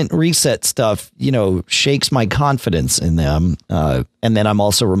constant reset stuff, you know, shakes my confidence in them. And then I'm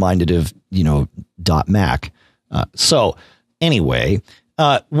also reminded of, you know, .Mac. So anyway,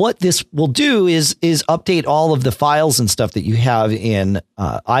 what this will do is update all of the files and stuff that you have in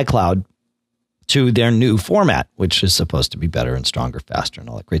iCloud to their new format, which is supposed to be better and stronger, faster, and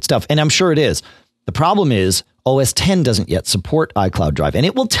all that great stuff. And I'm sure it is. The problem is OS 10 doesn't yet support iCloud Drive, and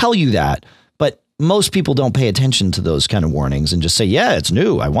it will tell you that, but most people don't pay attention to those kind of warnings and just say, yeah, it's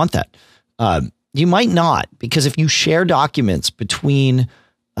new, I want that. You might not, because if you share documents between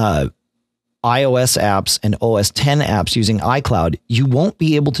iOS apps and OS 10 apps using iCloud, you won't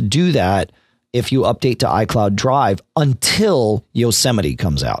be able to do that if you update to iCloud Drive until Yosemite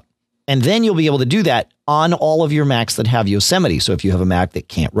comes out. And then you'll be able to do that on all of your Macs that have Yosemite. So if you have a Mac that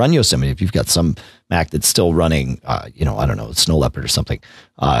can't run Yosemite, if you've got some Mac that's still running, I don't know, Snow Leopard or something,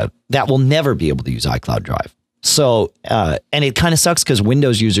 that will never be able to use iCloud Drive. So, and it kind of sucks because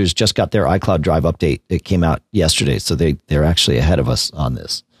Windows users just got their iCloud Drive update. It came out yesterday. So they're actually ahead of us on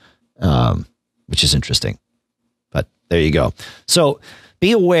this, which is interesting. But there you go. So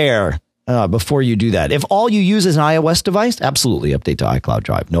be aware before you do that. If all you use is an iOS device, absolutely update to iCloud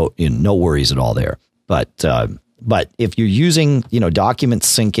Drive. No worries at all there. But if you're using, document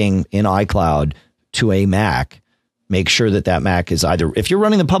syncing in iCloud to a Mac, make sure that Mac is either, if you're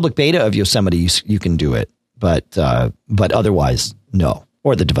running the public beta of Yosemite, you can do it. But otherwise, no.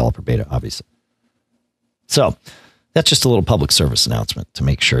 Or the developer beta, obviously. So that's just a little public service announcement to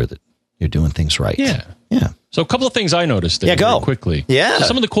make sure that you're doing things right. Yeah. So a couple of things I noticed there go quickly. Yeah. So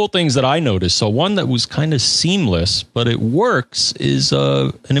some of the cool things that I noticed. So one that was kind of seamless, but it works, is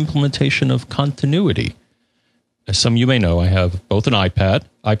an implementation of continuity. As some of you may know, I have both an iPad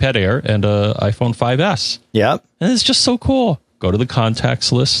Air, and an iPhone 5S. Yep. And it's just so cool. Go to the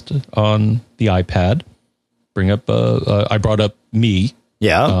contacts list on the iPad. Bring up, I brought up me.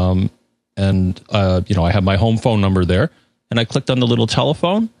 Yeah. And I have my home phone number there. and I clicked on the little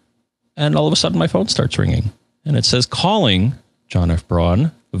telephone, and all of a sudden my phone starts ringing. And it says calling John F.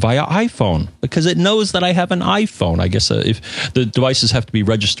 Braun via iPhone, because it knows that I have an iPhone. I guess if the devices have to be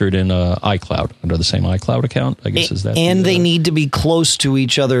registered in iCloud, under the same iCloud account, I guess is that. And they need to be close to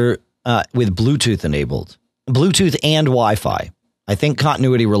each other with Bluetooth enabled. Bluetooth and Wi-Fi. I think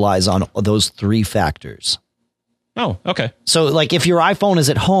continuity relies on those three factors. Oh, okay. So, like, if your iPhone is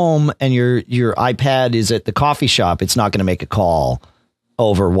at home and your iPad is at the coffee shop, it's not going to make a call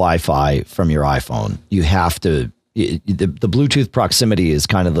over Wi-Fi from your iPhone. You have to. The Bluetooth proximity is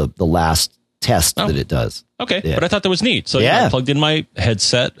kind of the last test that it does. Okay, Yeah. but I thought that was neat. So I plugged in my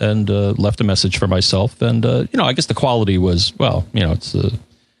headset and left a message for myself. And, I guess the quality was, well, it's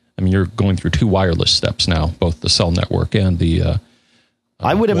you're going through two wireless steps now, both the cell network and the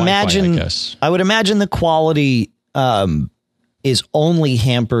I would imagine. I guess. I would imagine the quality is only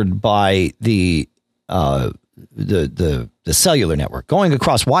hampered by the cellular network going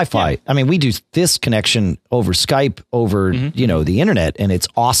across Wi-Fi. Yeah. I mean, we do this connection over Skype, over the internet, and it's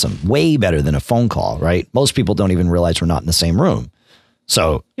awesome, way better than a phone call. Right? Most people don't even realize we're not in the same room.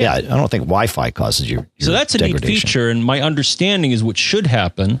 So yeah, I don't think Wi-Fi causes your so that's a neat feature, and my understanding is what should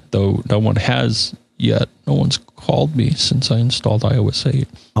happen, though no one has yet. No one's called me since I installed iOS 8.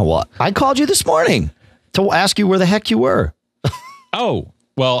 Oh, well, I called you this morning to ask you where the heck you were. Oh,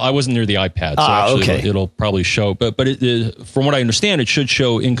 well, I wasn't near the iPad, so actually it'll probably show. But from what I understand, it should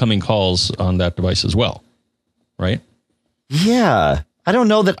show incoming calls on that device as well, right? Yeah. I don't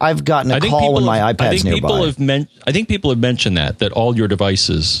know that I've gotten a call when my iPad's nearby. I think people have mentioned that all your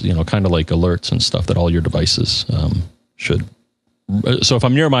devices, kind of like alerts and stuff, that all your devices should. So if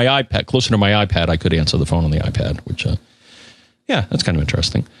I'm near my iPad, closer to my iPad, I could answer the phone on the iPad, which, that's kind of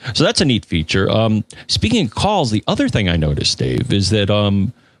interesting. So that's a neat feature. Speaking of calls, the other thing I noticed, Dave, is that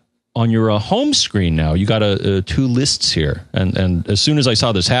on your home screen now, you got two lists here. And as soon as I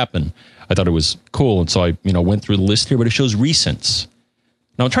saw this happen, I thought it was cool. And so I went through the list here, but it shows recents.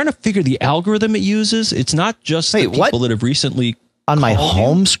 Now, I'm trying to figure the algorithm it uses. It's not just the people that have recently on my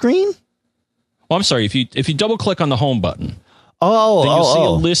home screen. Well, I'm sorry. If you double click on the home button, then you'll see a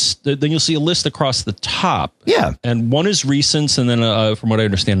list. Then you'll see a list across the top. Yeah, and one is recents, and then from what I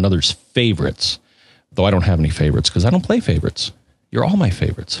understand, another's favorites. Though I don't have any favorites because I don't play favorites. You're all my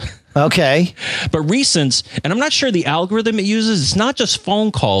favorites. Okay. But recents, and I'm not sure the algorithm it uses, it's not just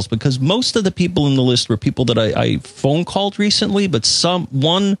phone calls, because most of the people in the list were people that I phone called recently, but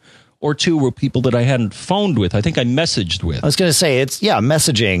one or two were people that I hadn't phoned with. I think I messaged with. I was going to say,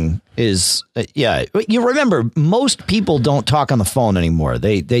 messaging is, You remember, most people don't talk on the phone anymore.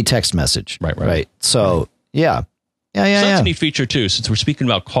 They text message. Right. So, yeah. So that's a neat feature, too, since we're speaking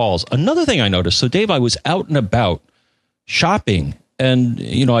about calls. Another thing I noticed, so Dave, I was out and about shopping, and,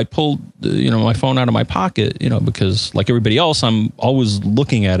 I pulled, my phone out of my pocket, because like everybody else, I'm always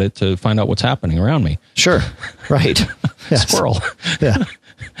looking at it to find out what's happening around me. Sure. Right. Squirrel. Yeah.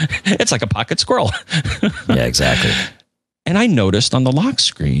 It's like a pocket squirrel. Yeah, exactly. And I noticed on the lock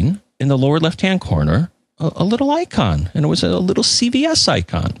screen in the lower left-hand corner, a little icon, and it was a little CVS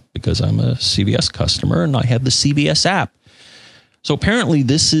icon, because I'm a CVS customer and I have the CVS app. So apparently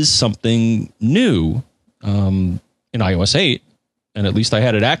this is something new in iOS 8. And at least I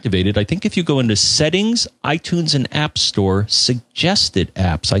had it activated. I think if you go into settings, iTunes and App Store, suggested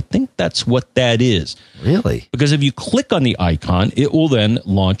apps, I think that's what that is. Really? Because if you click on the icon, it will then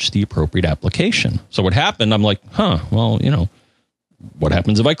launch the appropriate application. So what happened, I'm like, what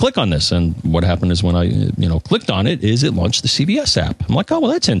happens if I click on this? And what happened is when I, clicked on it, is it launched the CVS app. I'm like, oh,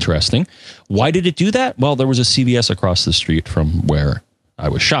 well, that's interesting. Why did it do that? Well, there was a CVS across the street from where I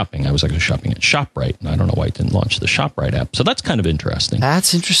was shopping. I was actually shopping at ShopRite, and I don't know why it didn't launch the ShopRite app. So that's kind of interesting.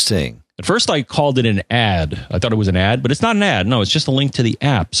 That's interesting. At first, I called it an ad. I thought it was an ad, but it's not an ad. No, it's just a link to the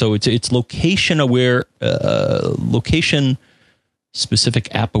app. So it's location aware, location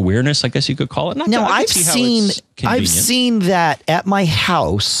specific app awareness, I guess you could call it. Now, I've seen that at my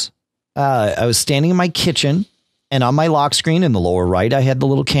house. I was standing in my kitchen, and on my lock screen in the lower right, I had the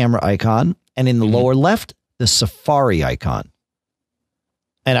little camera icon, and in the lower left, the Safari icon.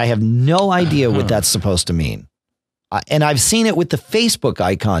 And I have no idea what that's supposed to mean. And I've seen it with the Facebook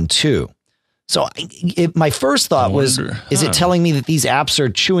icon, too. So my first thought was, is it telling me that these apps are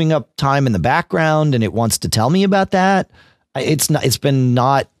chewing up time in the background and it wants to tell me about that? It's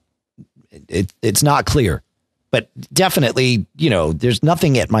not clear. But definitely, there's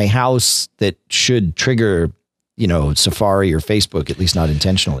nothing at my house that should trigger, Safari or Facebook, at least not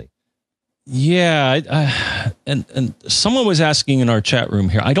intentionally. Yeah, and someone was asking in our chat room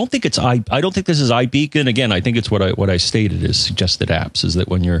here. I don't think this is iBeacon. Again, I think it's what I stated is suggested apps. Is that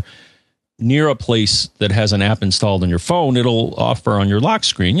when you're near a place that has an app installed on your phone, it'll offer on your lock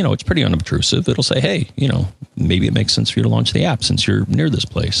screen, it's pretty unobtrusive. It'll say, hey, maybe it makes sense for you to launch the app since you're near this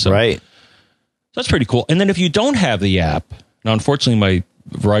place. So, right. So that's pretty cool. And then if you don't have the app, now, unfortunately, my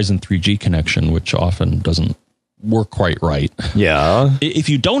Verizon 3G connection, which often doesn't work quite right. Yeah. If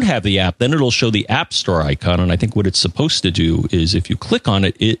you don't have the app, then it'll show the App Store icon. And I think what it's supposed to do is if you click on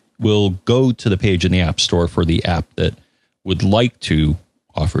it, it will go to the page in the App Store for the app that would like to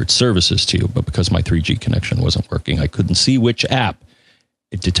offer its services to you. But because my 3G connection wasn't working, I couldn't see which app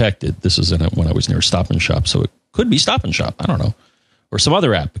it detected. This is when I was near Stop and Shop. So it could be Stop and Shop. I don't know. Or some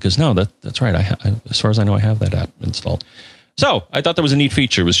other app, because no, that's right. As far as I know, I have that app installed. So I thought that was a neat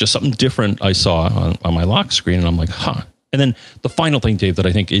feature. It was just something different I saw on my lock screen, and I'm like, huh. And then the final thing, Dave, that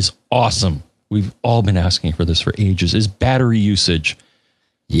I think is awesome, we've all been asking for this for ages, is battery usage.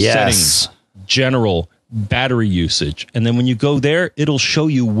 Yes. Settings, general battery usage. And then when you go there, it'll show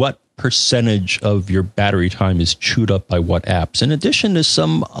you what percentage of your battery time is chewed up by what apps, in addition to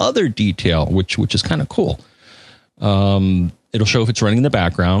some other detail, which is kind of cool. It'll show if it's running in the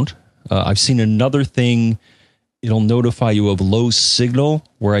background. I've seen another thing. It'll notify you of low signal,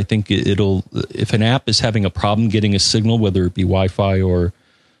 where I think it'll, if an app is having a problem getting a signal, whether it be Wi-Fi or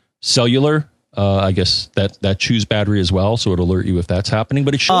cellular, I guess that chews battery as well. So it'll alert you if that's happening,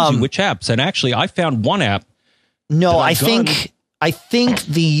 but it shows you which apps. And actually I found one app. No, I think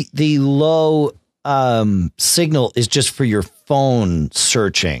the low signal is just for your phone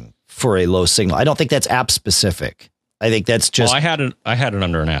searching for a low signal. I don't think that's app specific. I think that's just. Well, I had it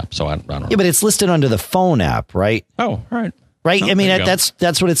under an app, so I don't know. Yeah, but it's listed under the phone app, right? Oh, all right. Right. Oh, I mean,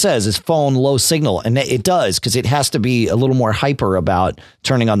 that's what it says is phone low signal. And it does, because it has to be a little more hyper about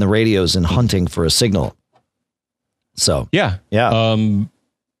turning on the radios and hunting for a signal. So, yeah. And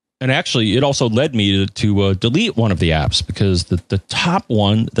actually, it also led me to delete one of the apps, because the top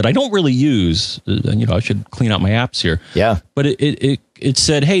one that I don't really use, I should clean out my apps here. Yeah. But it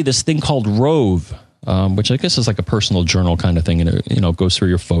said, hey, this thing called Rove, which I guess is like a personal journal kind of thing. And it goes through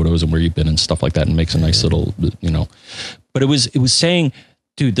your photos and where you've been and stuff like that, and makes a nice little, But it was saying,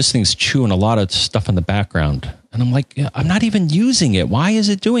 dude, this thing's chewing a lot of stuff in the background. And I'm like, yeah, I'm not even using it. Why is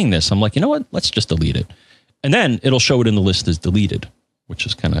it doing this? I'm like, you know what? Let's just delete it. And then it'll show it in the list as deleted, which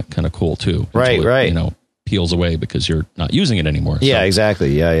is kind of cool too. Right. It, peels away because you're not using it anymore. Yeah, so,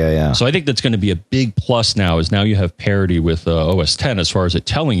 exactly. Yeah. So I think that's going to be a big plus now, is now you have parity with OS 10 as far as it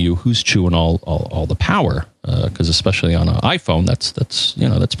telling you who's chewing all the power. Because especially on an iPhone,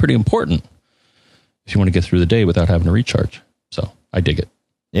 that's pretty important if you want to get through the day without having to recharge. So I dig it.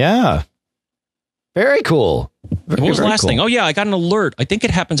 Yeah. Very cool. What was the last thing? Oh, yeah, I got an alert. I think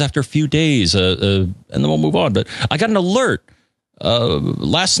it happens after a few days, and then we'll move on. But I got an alert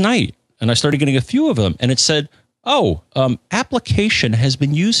last night, and I started getting a few of them, and it said, application has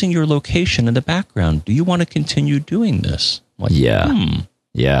been using your location in the background. Do you want to continue doing this? I'm like,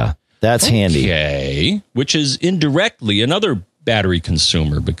 Yeah, that's handy. Okay, which is indirectly another battery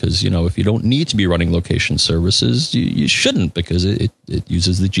consumer, because if you don't need to be running location services, you shouldn't, because it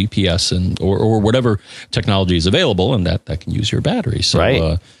uses the GPS and or whatever technology is available, and that can use your battery. So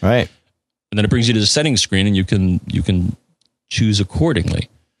right. And then it brings you to the settings screen, and you can choose accordingly.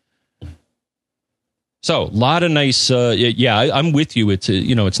 So a lot of nice. I'm with you. It's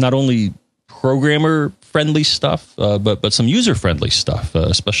it's not only programmer friendly stuff, but some user friendly stuff,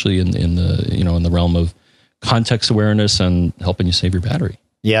 especially in the realm of context awareness and helping you save your battery.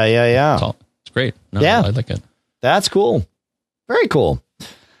 Yeah. It's great. No, yeah, I like it. That's cool. Very cool.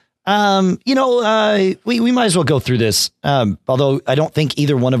 We might as well go through this. Although I don't think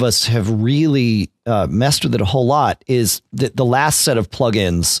either one of us have really messed with it a whole lot. Is the last set of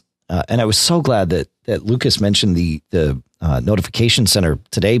plugins, and I was so glad that Lucas mentioned the Notification Center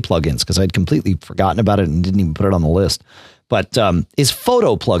Today plugins, because I'd completely forgotten about it and didn't even put it on the list. But is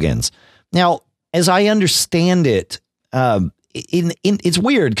photo plugins. Now, as I understand it, it's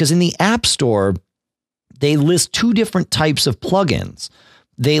weird, because in the App Store, they list two different types of plugins.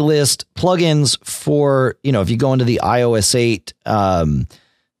 They list plugins for, if you go into the iOS 8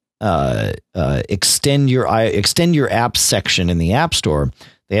 extend your apps section in the App Store,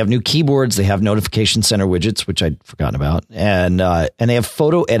 they have new keyboards, they have Notification Center widgets, which I'd forgotten about, and they have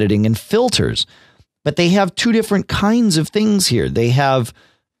photo editing and filters. But they have two different kinds of things here. They have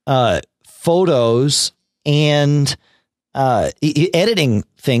photos and editing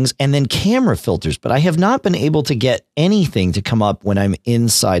things, and then camera filters. But I have not been able to get anything to come up when I'm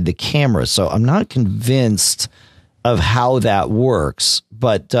inside the camera, so I'm not convinced of how that works.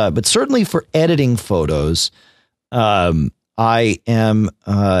 But certainly for editing photos, I am.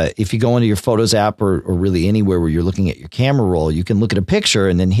 If you go into your Photos app or really anywhere where you're looking at your camera roll, you can look at a picture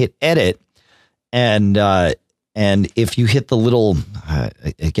and then hit edit, And if you hit the little, I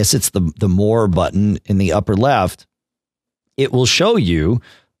guess it's the more button in the upper left, it will show you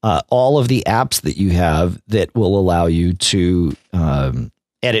all of the apps that you have that will allow you to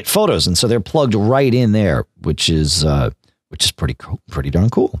edit photos. And so they're plugged right in there, which is pretty cool, pretty darn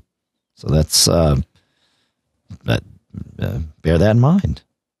cool. So that's bear that in mind,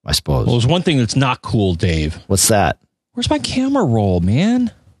 I suppose. Well, there's one thing that's not cool, Dave. What's that? Where's my camera roll, man?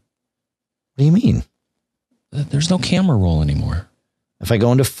 What do you mean? There's no camera roll anymore. If I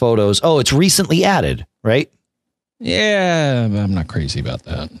go into photos, it's recently added, right? Yeah, I'm not crazy about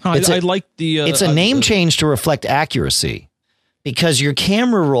that. I like the... it's a name change to reflect accuracy, because your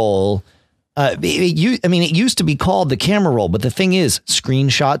camera roll... it used to be called the camera roll, but the thing is,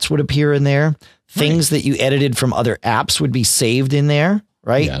 screenshots would appear in there. Things that you edited from other apps would be saved in there,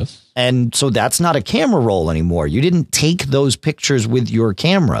 right? Yes. And so that's not a camera roll anymore. You didn't take those pictures with your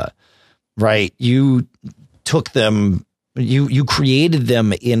camera, right? You took them, you created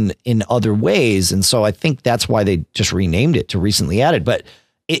them in other ways. And so I think that's why they just renamed it to recently added. But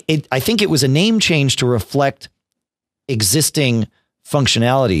I think it was a name change to reflect existing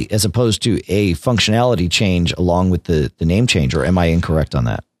functionality as opposed to a functionality change along with the name change. Or am I incorrect on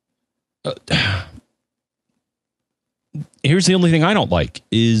that? Here's the only thing I don't like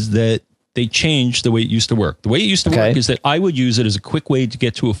is that they changed the way it used to work. The way it used to work is that I would use it as a quick way to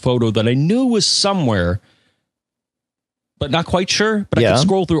get to a photo that I knew was somewhere, but not quite sure. But I could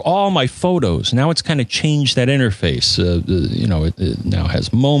scroll through all my photos. Now it's kind of changed that interface. It now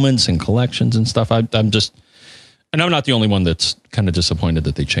has moments and collections and stuff. I'm just... And I'm not the only one that's kind of disappointed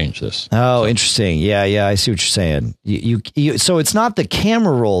that they changed this. Oh, interesting. Yeah, I see what you're saying. So it's not the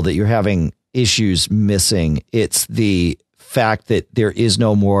camera roll that you're having issues missing. It's the fact that there is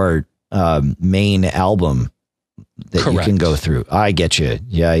no more main album that you can go through. I get you.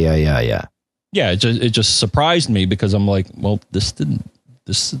 Yeah. Yeah, it just surprised me because I'm like, well, this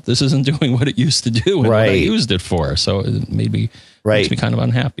isn't doing what it used to do and what I used it for. So it made me... Makes me kind of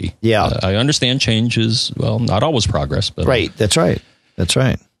unhappy. Yeah. I understand change is, well, not always progress, but... Right. That's right.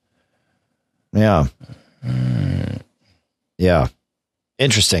 Yeah. Yeah.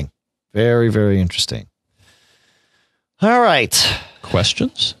 Interesting. Very, very interesting. All right.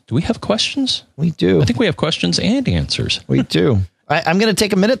 Questions? Do we have questions? We do. I think we have questions and answers. We do. I'm going to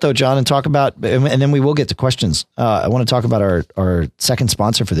take a minute, though, John, and talk about, and then we will get to questions. I want to talk about our second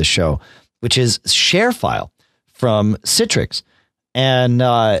sponsor for this show, which is ShareFile from Citrix. And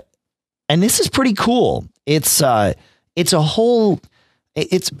this is pretty cool. It's a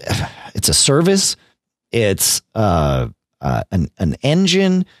service. It's an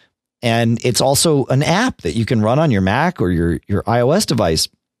engine, and it's also an app that you can run on your Mac or your iOS device.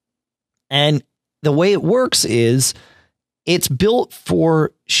 And the way it works is it's built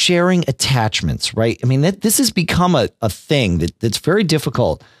for sharing attachments, right? I mean, this has become a thing that's very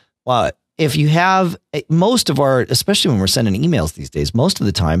difficult. If you have most of our, especially when we're sending emails these days, most of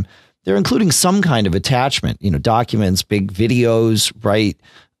the time they're including some kind of attachment, documents, big videos, right?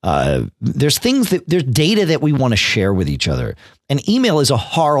 There's there's data that we want to share with each other. And email is a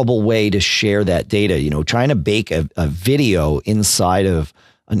horrible way to share that data. Trying to bake a video inside of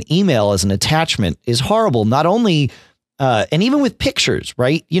an email as an attachment is horrible. Not only, and even with pictures,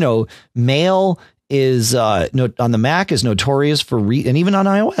 right? Mail is on the Mac is notorious for and even on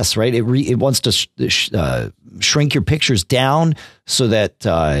iOS, right? It wants to shrink your pictures down so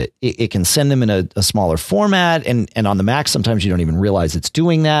that it can send them in a smaller format. And on the Mac, sometimes you don't even realize it's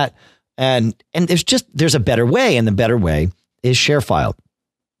doing that. And there's a better way, and the better way is ShareFile.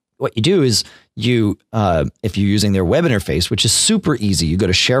 What you do is if you're using their web interface, which is super easy, you go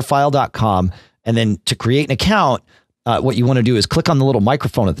to sharefile.com, and then to create an account, what you want to do is click on the little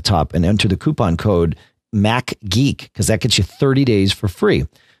microphone at the top and enter the coupon code MacGeek, because that gets you 30 days for free,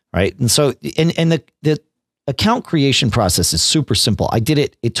 right? And so, and the account creation process is super simple. I did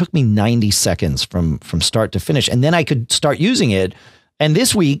it. It took me 90 seconds from start to finish, and then I could start using it. And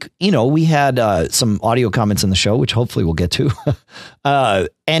this week, we had some audio comments in the show, which hopefully we'll get to.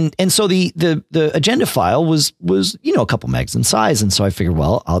 And so the agenda file was a couple megs in size, and so I figured,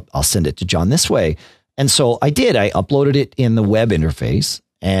 well, I'll send it to John this way. And so I did. I uploaded it in the web interface,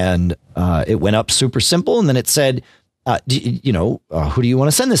 and it went up super simple. And then it said, who do you want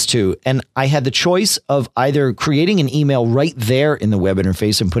to send this to? And I had the choice of either creating an email right there in the web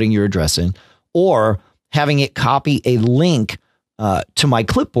interface and putting your address in, or having it copy a link to my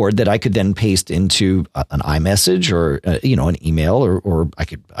clipboard that I could then paste into an iMessage or an email, or I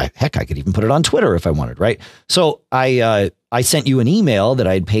could even put it on Twitter if I wanted, right? So I sent you an email that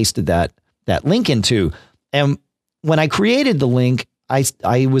I had pasted that link into, and when I created the link,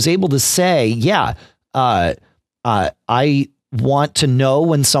 I was able to say, yeah, I want to know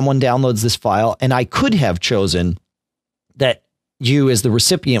when someone downloads this file, and I could have chosen that you as the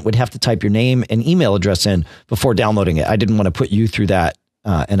recipient would have to type your name and email address in before downloading it. I didn't want to put you through that.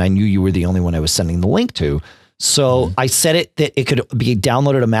 And I knew you were the only one I was sending the link to. So I set it that it could be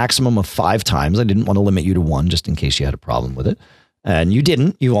downloaded a maximum of 5 times. I didn't want to limit you to 1 just in case you had a problem with it. And you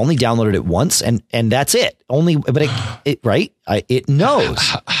didn't. You only downloaded it once, and that's it. But it knows.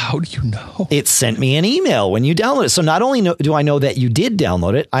 How do you know? It sent me an email when you download it. So not only do I know that you did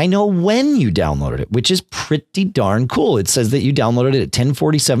download it, I know when you downloaded it, which is pretty darn cool. It says that you downloaded it at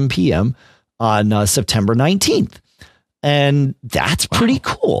 10:47 p.m. on September 19th, and that's pretty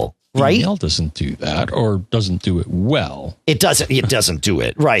cool. Right? Email doesn't do that, or doesn't do it well. It doesn't do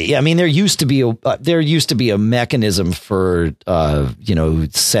it right. Yeah, I mean, there used to be a mechanism for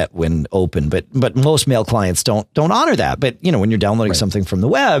set when open, but most mail clients don't honor that. But when you're downloading something from the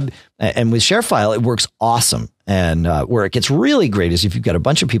web and with ShareFile, it works awesome. And where it gets really great is if you've got a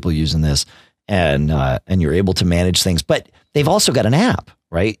bunch of people using this and you're able to manage things. But they've also got an app,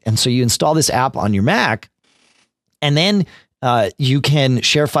 right? And so you install this app on your Mac, and then you can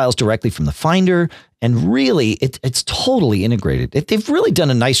share files directly from the Finder, and really, it's totally integrated. They've really done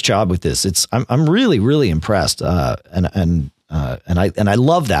a nice job with this. I'm really, really impressed, and I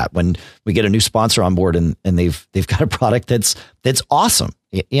love that when we get a new sponsor on board and they've got a product that's awesome.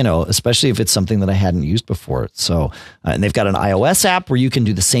 Especially if it's something that I hadn't used before. So, and they've got an iOS app where you can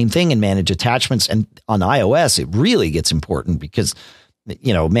do the same thing and manage attachments. And on iOS, it really gets important because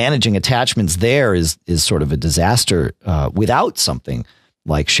managing attachments there is sort of a disaster without something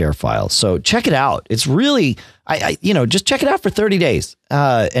like ShareFile. So check it out. It's really, just check it out for 30 days.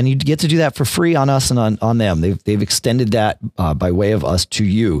 And you get to do that for free on us and on them. They've extended that by way of us to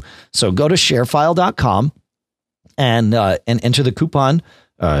you. So go to sharefile.com and enter the coupon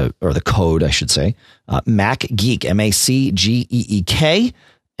or the code, I should say, MacGeek, MacGeek.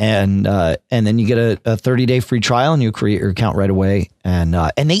 And then you get a 30-day free trial, and you create your account right away. And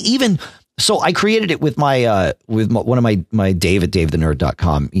they even, so I created it with my one of my Dave at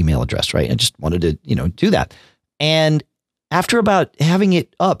davethenerd.com email address, right? I just wanted to do that. And after about having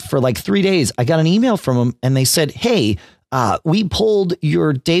it up for like 3 days, I got an email from them, and they said, "Hey, we pulled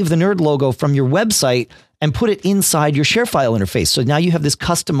your Dave the Nerd logo from your website and put it inside your ShareFile interface. So now you have this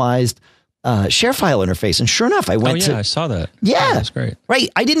customized ShareFile interface." And sure enough, I went I saw that. Yeah, that's great. Right.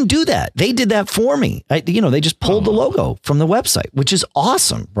 I didn't do that. They did that for me. They just pulled the logo from the website, which is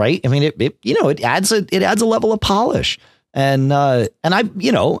awesome. Right. I mean, it adds a level of polish, and I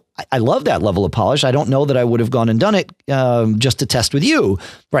love that level of polish. I don't know that I would have gone and done it just to test with you.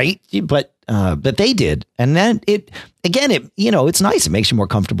 Right. But they did. And then it's nice. It makes you more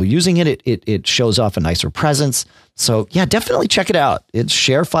comfortable using it. It shows off a nicer presence. So yeah, definitely check it out. It's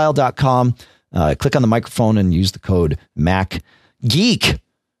sharefile.com. Click on the microphone and use the code MacGeek.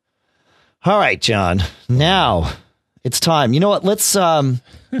 All right, John, now it's time. You know what? Let's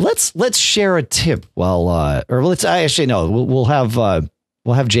share a tip. We'll have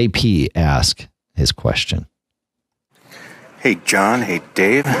JP ask his question. Hey, John. Hey,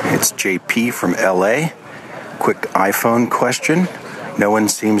 Dave. It's JP from LA. Quick iPhone question. No one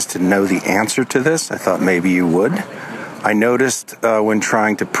seems to know the answer to this. I thought maybe you would. I noticed when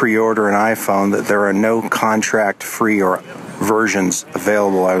trying to pre-order an iPhone that there are no contract-free or versions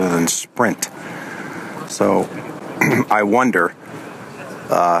available other than Sprint. So I wonder,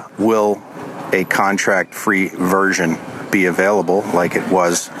 will a contract-free version be available like it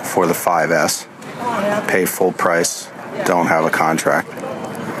was for the 5S? Pay full price, don't have a contract.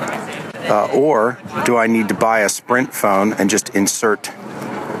 Or do I need to buy a Sprint phone and just insert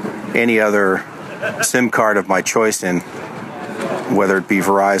any other SIM card of my choice in, whether it be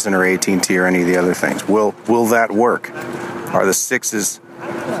Verizon or AT&T or any of the other things? Will that work? Are the 6s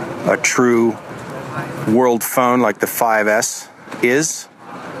a true world phone like the 5S is,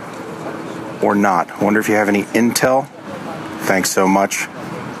 or not? I wonder if you have any intel. Thanks so much.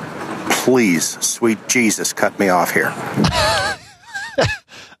 Please, sweet Jesus, cut me off here.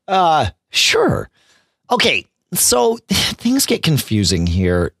 Sure. Okay, so things get confusing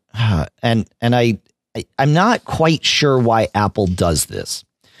here, and I'm not quite sure why Apple does this,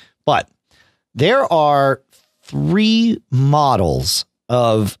 but there are 3 models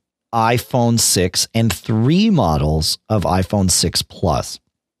of iPhone 6 and 3 models of iPhone 6 Plus.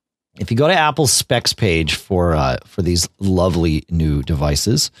 If you go to Apple's specs page for these lovely new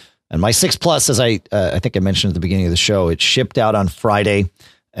devices, and my 6 Plus, as I think I mentioned at the beginning of the show, it shipped out on Friday.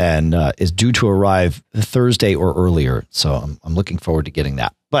 and is due to arrive Thursday or earlier. So I'm looking forward to getting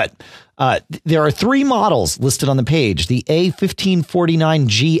that. But there are 3 models listed on the page: the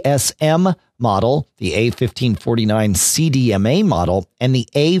A1549 GSM model, the A1549 CDMA model, and the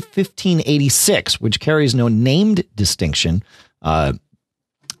A1586, which carries no named distinction.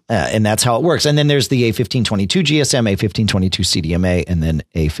 And that's how it works. And then there's the A1522 GSM, A1522 CDMA, and then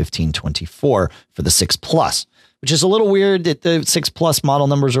A1524 for the 6 Plus, which is a little weird that the 6 Plus model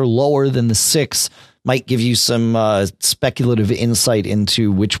numbers are lower than the 6. Might give you some speculative insight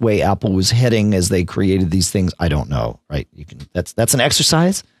into which way Apple was heading as they created these things. I don't know, right? That's an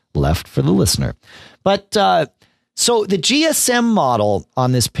exercise left for the listener. But so the GSM model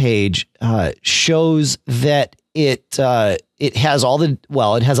on this page shows that it has it has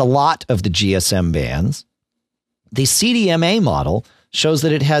a lot of the GSM bands. The CDMA model shows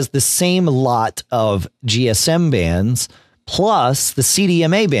that it has the same lot of GSM bands plus the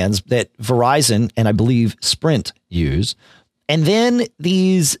CDMA bands that Verizon and I believe Sprint use. And then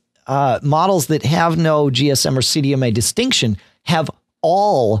these models that have no GSM or CDMA distinction have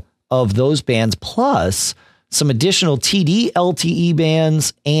all of those bands plus some additional TD LTE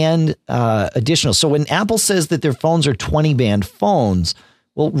bands and additional. So when Apple says that their phones are 20 band phones,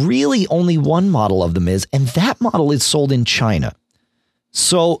 well, really only one model of them is, and that model is sold in China.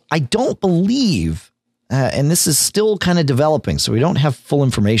 So I don't believe, and this is still kind of developing, so we don't have full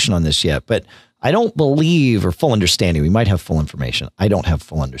information on this yet, but I don't believe, or full understanding, we might have full information. I don't have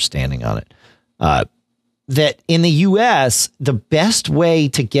full understanding on it. That in the US, the best way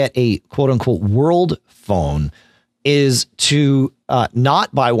to get a quote unquote world phone is to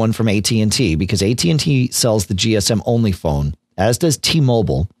not buy one from AT&T, because AT&T sells the GSM only phone, as does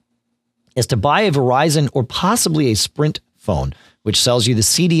T-Mobile, is to buy a Verizon or possibly a Sprint phone, which sells you the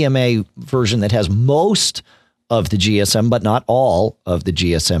CDMA version that has most of the GSM, but not all of the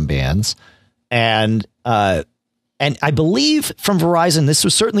GSM bands. And I believe from Verizon, this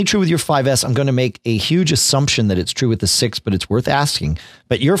was certainly true with your 5S. I'm going to make a huge assumption that it's true with the 6, but it's worth asking.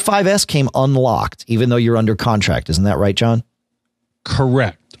 But your 5S came unlocked, even though you're under contract. Isn't that right, John?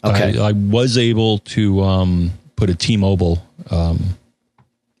 Correct. Okay. I was able to put a T-Mobile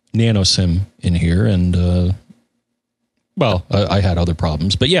nano SIM in here, and I had other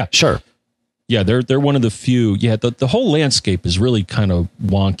problems, but yeah, sure. Yeah, they're one of the few. Yeah, the whole landscape is really kind of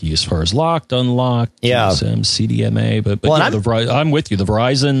wonky as far as locked, unlocked, GSM, CDMA. But well, yeah, I'm with you. The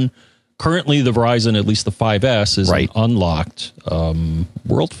Verizon, at least the 5S, is an unlocked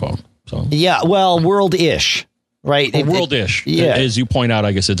world phone. So yeah, well, world-ish, right? World-ish. Yeah, as you point out,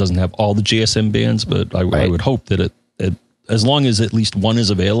 I guess it doesn't have all the GSM bands, but I would hope that it as long as at least one is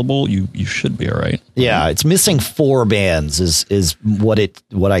available, you should be all right. Yeah, it's missing 4 bands is what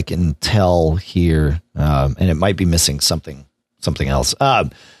I can tell here, and it might be missing something else.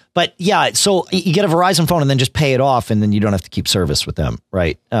 But yeah, so you get a Verizon phone and then just pay it off, and then you don't have to keep service with them,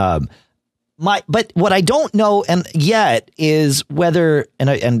 right? But what I don't know yet is whether, and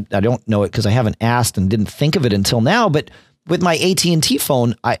I don't know it because I haven't asked and didn't think of it until now, but with my AT&T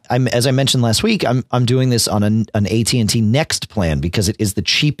phone, I'm as I mentioned last week, I'm doing this on an AT&T Next plan because it is the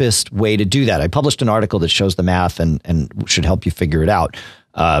cheapest way to do that. I published an article that shows the math and should help you figure it out.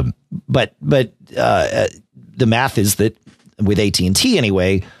 But the math is that with AT&T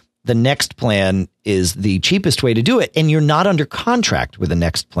anyway, the Next plan is the cheapest way to do it, and you're not under contract with the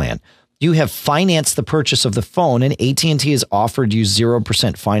Next plan. You have financed the purchase of the phone, and AT&T has offered you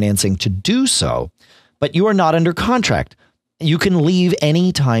 0% financing to do so, but you are not under contract. You can leave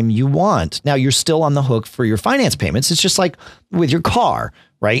anytime you want. Now, you're still on the hook for your finance payments. It's just like with your car,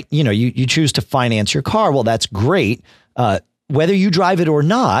 right? You know, you choose to finance your car. Well, that's great. Whether you drive it or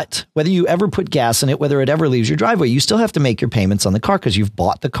not, whether you ever put gas in it, whether it ever leaves your driveway, you still have to make your payments on the car because you've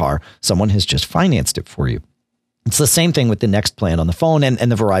bought the car. Someone has just financed it for you. It's the same thing with the Next plan on the phone, and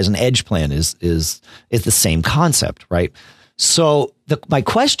the Verizon Edge plan is the same concept, right? So my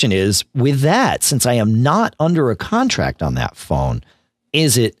question is, with that, since I am not under a contract on that phone,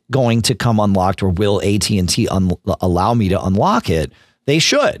 is it going to come unlocked, or will AT&T allow me to unlock it? They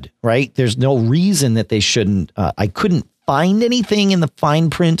should, right? There's no reason that they shouldn't. I couldn't find anything in the fine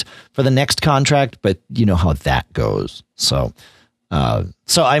print for the Next contract, but you know how that goes. So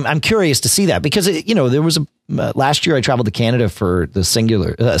I'm curious to see that, because there was last year I traveled to Canada for the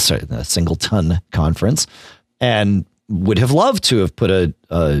Singleton conference, and would have loved to have put a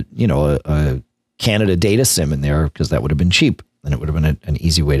Canada data SIM in there, because that would have been cheap and it would have been an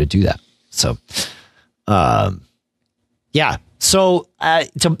easy way to do that. So, yeah. So I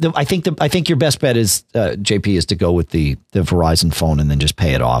think your best bet is JP is to go with the Verizon phone and then just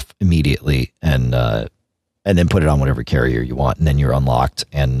pay it off immediately, and and then put it on whatever carrier you want. And then you're unlocked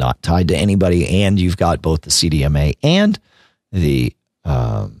and not tied to anybody. And you've got both the CDMA and the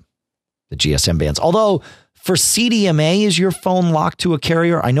GSM bands. Although for CDMA, is your phone locked to a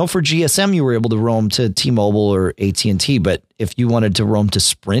carrier? I know for GSM, you were able to roam to T-Mobile or AT&T, but if you wanted to roam to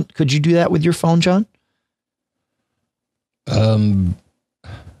Sprint, could you do that with your phone, John? I'm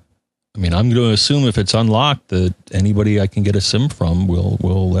going to assume if it's unlocked that anybody I can get a SIM from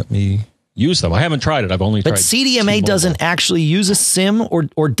will let me use them. I haven't tried it. I've only tried. But CDMA T-Mobile. doesn't actually use a SIM,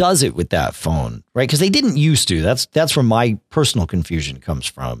 or does it with that phone, right? Because they didn't used to. That's where my personal confusion comes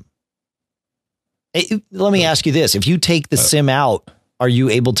from. Let me ask you this. If you take the SIM out, are you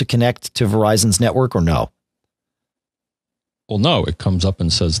able to connect to Verizon's network or no? Well, no, it comes up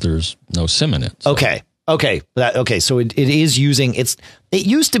and says there's no SIM in it. So. Okay. So it is using it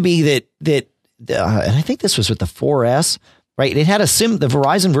used to be that and I think this was with the 4S, right? It had a SIM. The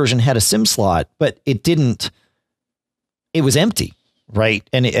Verizon version had a SIM slot, but it was empty. Right.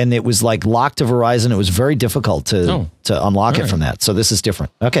 And it was like locked to Verizon. It was very difficult to unlock it from that. So this is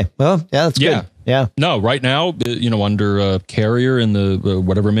different. Okay. Well, yeah, that's good. Yeah. No, right now, under carrier in the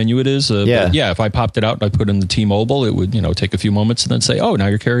whatever menu it is. But if I popped it out and I put in the T-Mobile, it would, take a few moments and then say, oh, now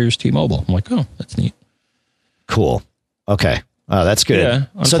your carrier's T-Mobile. I'm like, oh, that's neat. Cool. Okay. That's good. Yeah.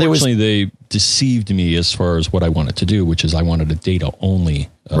 Unfortunately, they deceived me as far as what I wanted to do, which is I wanted a data only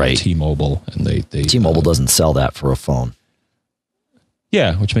T-Mobile. And they T-Mobile doesn't sell that for a phone.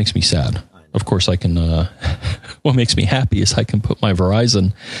 Yeah, which makes me sad. Of course, I can. What makes me happy is I can put my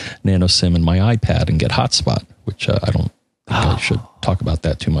Verizon Nano SIM in my iPad and get hotspot, which I don't think I should talk about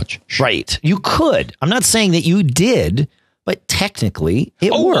that too much. Right. You could. I'm not saying that you did, but technically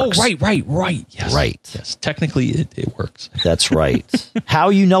it works. Oh, right. Yes. Right. Yes. Technically it works. That's right. How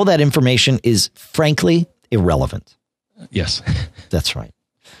you know that information is frankly irrelevant. Yes. That's right.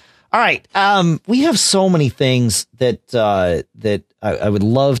 All right. We have so many things that I would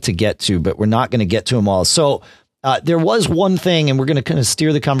love to get to, but we're not going to get to them all. So there was one thing, and we're going to kind of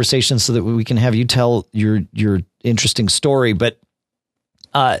steer the conversation so that we can have you tell your interesting story. But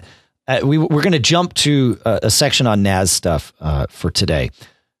we're going to jump to a section on NAS stuff for today.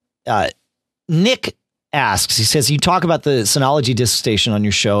 Nick asks, he says, you talk about the Synology disk station on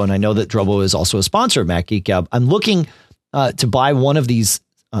your show, and I know that Drobo is also a sponsor of Mac Geek Gab. I'm looking to buy one of these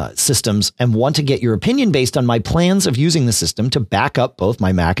systems and want to get your opinion based on my plans of using the system to back up both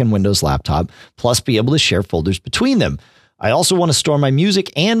my Mac and Windows laptop, plus be able to share folders between them. I also want to store my music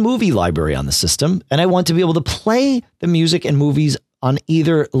and movie library on the system, and I want to be able to play the music and movies on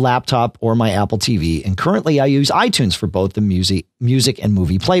either laptop or my Apple TV. And currently I use iTunes for both the music and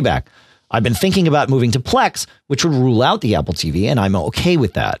movie playback. I've been thinking about moving to Plex, which would rule out the Apple TV, and I'm okay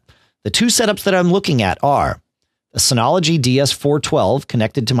with that. The two setups that I'm looking at are a Synology DS412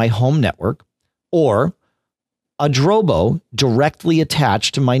 connected to my home network, or a Drobo directly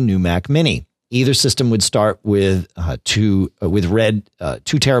attached to my new Mac Mini. Either system would start with 2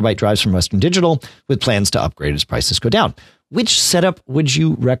 terabyte drives from Western Digital, with plans to upgrade as prices go down. Which setup would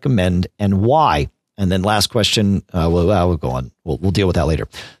you recommend and why? And then last question, we'll go on. We'll deal with that later.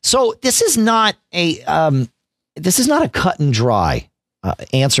 So this is not a cut and dry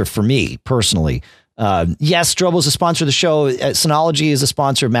answer for me personally. Yes, Drobo is a sponsor of the show. Synology is a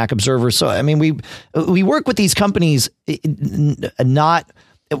sponsor of Mac Observer. So, I mean, we work with these companies.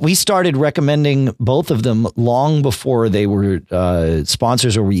 We started recommending both of them long before they were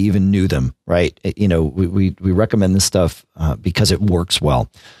sponsors or we even knew them. Right? We recommend this stuff because it works well.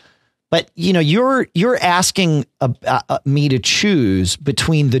 But you're asking me to choose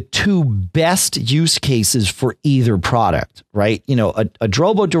between the two best use cases for either product, right? A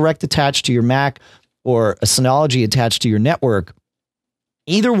Drobo direct attached to your Mac or a Synology attached to your network.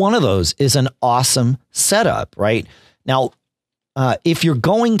 Either one of those is an awesome setup, right? Now, if you're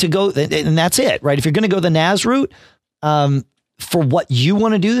going to go, and that's it, right? If you're going to go the NAS route, for what you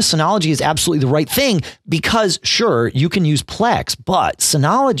want to do, the Synology is absolutely the right thing because sure, you can use Plex, but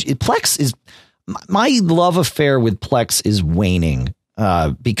Plex is my love affair with Plex is waning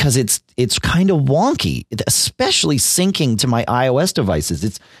because it's kind of wonky, especially syncing to my iOS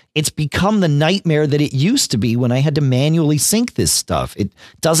devices. It's become the nightmare that it used to be when I had to manually sync this stuff. It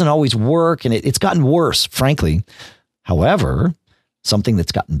doesn't always work, and it's gotten worse, frankly. However, something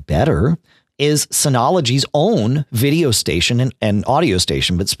that's gotten better is Synology's own video station and audio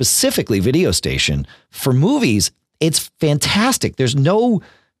station, but specifically video station for movies. It's fantastic. There's no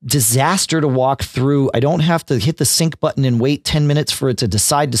disaster to walk through. I don't have to hit the sync button and wait 10 minutes for it to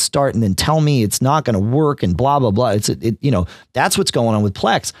decide to start and then tell me it's not going to work and blah, blah, blah. That's what's going on with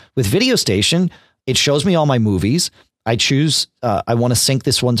Plex. With Video Station, it shows me all my movies. I choose, I want to sync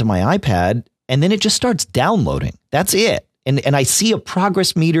this one to my iPad, and then it just starts downloading. That's it. And I see a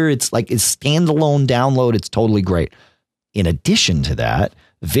progress meter. It's like a standalone download. It's totally great. In addition to that,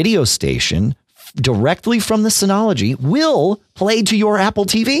 Video Station directly from the Synology will play to your Apple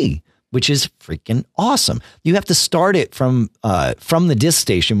TV, which is freaking awesome. You have to start it from the disk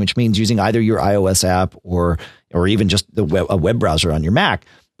station, which means using either your iOS app or even just a web browser on your Mac.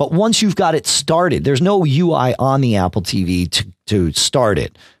 But once you've got it started, there's no UI on the Apple TV to start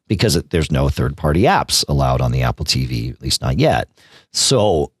it, because there's no third-party apps allowed on the Apple TV, at least not yet.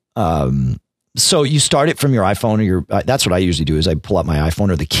 So you start it from your iPhone or your. That's what I usually do. Is I pull out my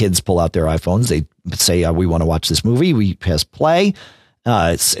iPhone, or the kids pull out their iPhones. They say we want to watch this movie. We press play.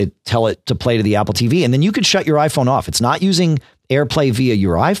 Tell it to play to the Apple TV, and then you could shut your iPhone off. It's not using AirPlay via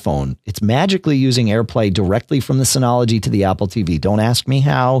your iPhone. It's magically using AirPlay directly from the Synology to the Apple TV. Don't ask me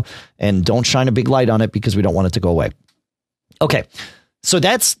how, and don't shine a big light on it, because we don't want it to go away. Okay. So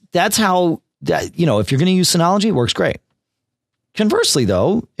that's how that, if you're going to use Synology, it works great. Conversely,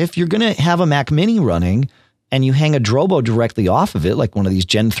 though, if you're going to have a Mac Mini running and you hang a Drobo directly off of it, like one of these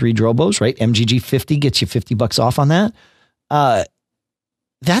Gen 3 Drobos, right? MGG 50 gets you $50 off on that.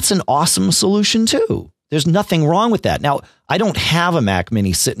 That's an awesome solution too. There's nothing wrong with that. Now, I don't have a Mac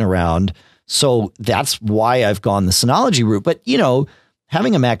Mini sitting around, so that's why I've gone the Synology route. But,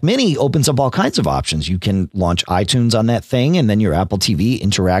 having a Mac Mini opens up all kinds of options. You can launch iTunes on that thing, and then your Apple TV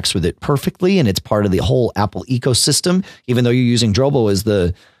interacts with it perfectly, and it's part of the whole Apple ecosystem. Even though you're using Drobo as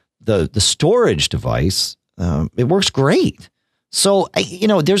the storage device, it works great. So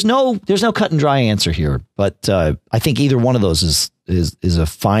there's no cut and dry answer here, but I think either one of those is a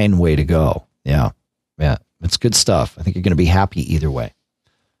fine way to go. Yeah, it's good stuff. I think you're going to be happy either way.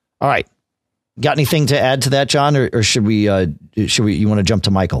 All right. Got anything to add to that, John, or should we? You want to jump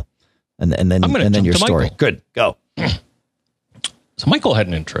to Michael, and then your story? Michael. Good, go. So Michael had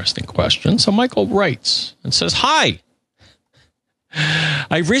an interesting question. So Michael writes and says, "Hi,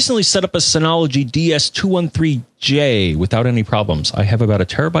 I've recently set up a Synology DS213J without any problems. I have about 1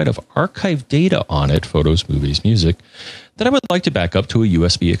 terabyte of archive data on it, photos, movies, music, that I would like to back up to a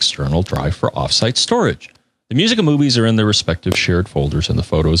USB external drive for offsite storage. The music and movies are in their respective shared folders, and the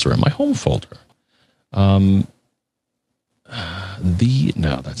photos are in my home folder. No,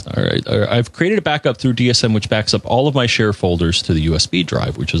 that's not right. I've created a backup through DSM, which backs up all of my share folders to the USB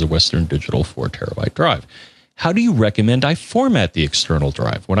drive, which is a Western Digital 4 terabyte drive. How do you recommend I format the external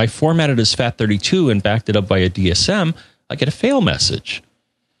drive? When I format it as FAT32 and backed it up via DSM, I get a fail message.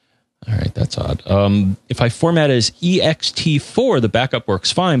 All right, that's odd. If I format as ext4, the backup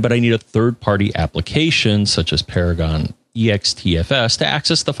works fine, but I need a third-party application such as Paragon EXTFS to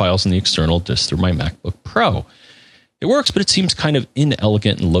access the files in the external disk through my MacBook Pro. It works, but it seems kind of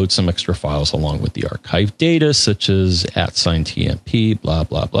inelegant and loads some extra files along with the archive data, such as @TMP, blah,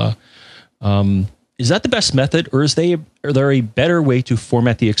 blah, blah. Is that the best method, or is there a better way to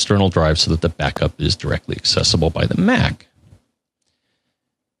format the external drive so that the backup is directly accessible by the Mac?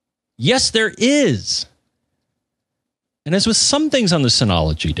 Yes, there is. And as with some things on the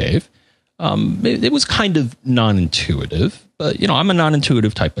Synology, Dave, it was kind of non-intuitive. But, I'm a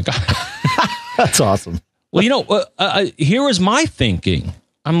non-intuitive type of guy. That's awesome. Well, here was my thinking.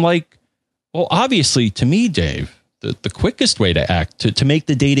 I'm like, well, obviously, to me, Dave, the quickest way to make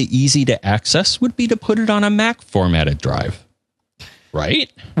the data easy to access would be to put it on a Mac formatted drive.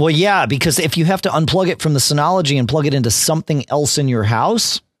 Right? Well, yeah, because if you have to unplug it from the Synology and plug it into something else in your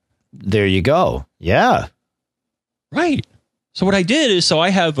house, there you go. Yeah. Right. So what I did is, I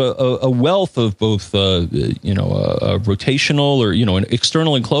have a wealth of both, rotational or,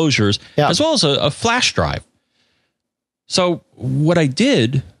 external enclosures, as well as a flash drive. So what I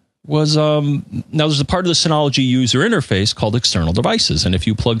did was, now there's a part of the Synology user interface called external devices. And if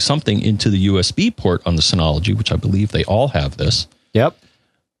you plug something into the USB port on the Synology, which I believe they all have this. Yep.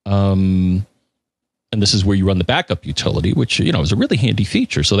 And this is where you run the backup utility, which, is a really handy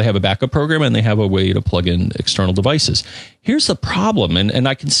feature. So they have a backup program and they have a way to plug in external devices. Here's the problem. And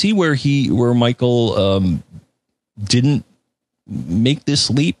I can see where Michael didn't make this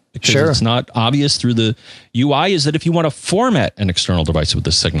leap because it's not obvious through the UI, is that if you want to format an external device with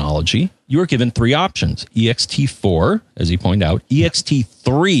this technology, you are given 3 options: ext4, as you point out,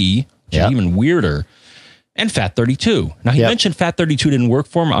 ext3, which is even weirder, and FAT32. Now, he mentioned FAT32 didn't work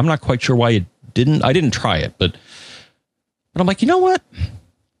for him. I'm not quite sure why it didn't. I didn't try it, but I'm like, you know what?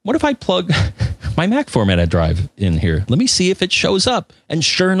 What if I plug my Mac formatted drive in here? Let me see if it shows up. And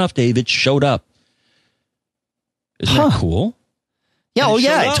sure enough, Dave, it showed up. Isn't that cool? Yeah. Oh,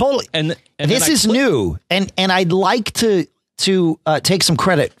 yeah. Totally. And this is new, and I'd like to take some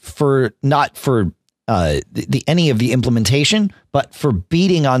credit for any of the implementation, but for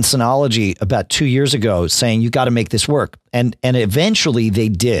beating on Synology about 2 years ago, saying you got to make this work, and eventually they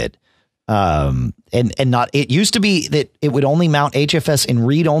did. It used to be that it would only mount HFS in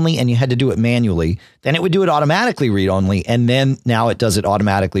read only, and you had to do it manually. Then it would do it automatically read only, and then now it does it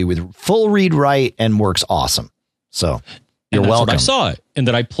automatically with full read write and works awesome. So you're welcome. What I saw it, and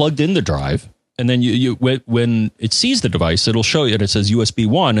then I plugged in the drive. And then when it sees the device, it'll show you, and it says USB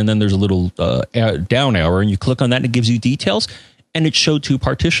 1, and then there's a little down arrow, and you click on that, and it gives you details. And it showed 2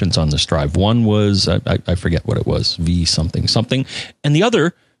 partitions on this drive. One was, I forget what it was, V something, and the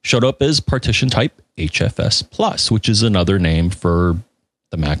other showed up as partition type HFS Plus, which is another name for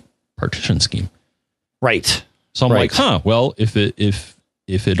the Mac partition scheme. Right. So I'm like, well, if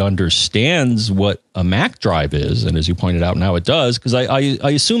it understands what a Mac drive is, and as you pointed out, now it does, because I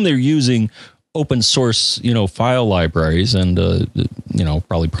assume they're using open source, file libraries, and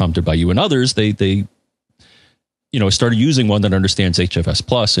probably prompted by you and others, they started using one that understands HFS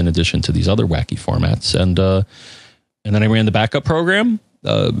Plus in addition to these other wacky formats, and then I ran the backup program,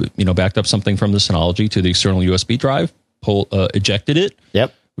 backed up something from the Synology to the external USB drive, ejected it.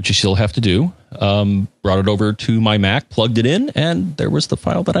 Yep. Which you still have to do. Brought it over to my Mac, plugged it in, and there was the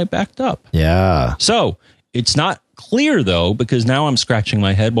file that I backed up. Yeah. So it's not clear, though, because now I'm scratching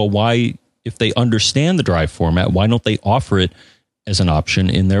my head. Well, why, if they understand the drive format, why don't they offer it as an option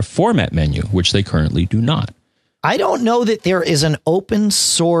in their format menu, which they currently do not? I don't know that there is an open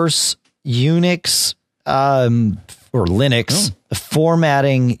source Unix or Linux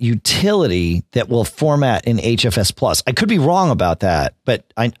formatting utility that will format in HFS Plus. I could be wrong about that, but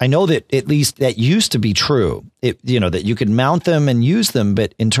I know that at least that used to be true. That you could mount them and use them,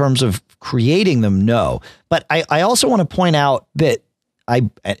 but in terms of creating them, no. But I also want to point out that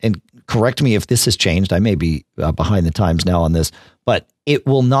and correct me if this has changed, I may be behind the times now on this, but it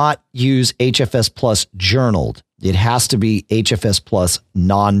will not use HFS Plus journaled. It has to be HFS Plus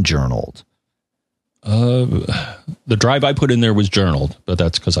non-journaled. The drive I put in there was journaled, but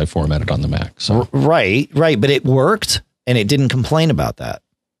that's because I formatted on the Mac. So right. But it worked, and it didn't complain about that.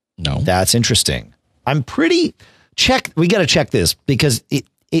 No, that's interesting. I'm pretty we got to check this, because it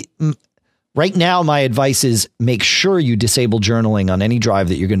right now my advice is make sure you disable journaling on any drive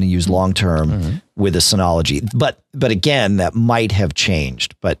that you're going to use long term with a Synology. But again, that might have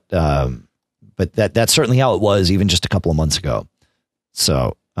changed. But that's certainly how it was even just a couple of months ago.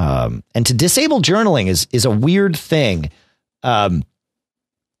 So. And to disable journaling is a weird thing.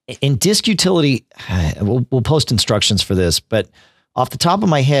 In Disk Utility, we'll post instructions for this, but off the top of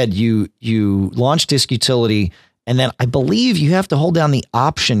my head, you launch Disk Utility, and then I believe you have to hold down the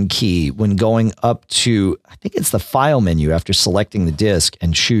Option key when going up to, I think it's the File menu after selecting the disk,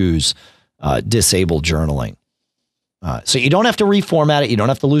 and choose Disable Journaling. So you don't have to reformat it. You don't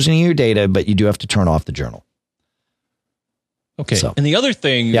have to lose any of your data, but you do have to turn off the journal. Okay. So, and the other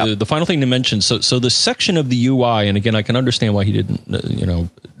thing, the final thing to mention, so the section of the UI, and again, I can understand why he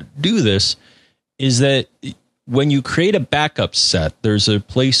didn't, do this, is that when you create a backup set, there's a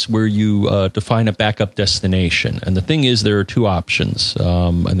place where you define a backup destination. And the thing is, there are 2 options.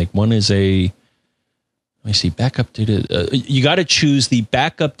 I think one is backup data. You got to choose the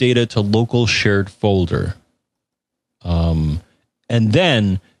backup data to local shared folder. And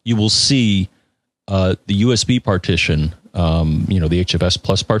then you will see the USB partition, the HFS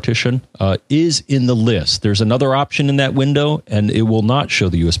Plus partition, is in the list. There's another option in that window, and it will not show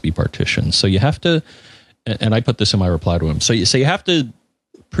the USB partition. So you have to, and I put this in my reply to him, so you have to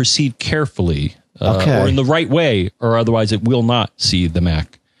proceed carefully or in the right way, or otherwise it will not see the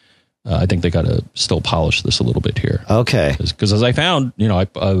Mac. I think they got to still polish this a little bit here. Okay. Because as I found,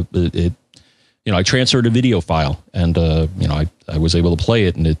 I transferred a video file, and I was able to play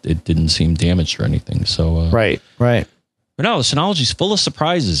it, and it didn't seem damaged or anything. So right. But no, the Synology's full of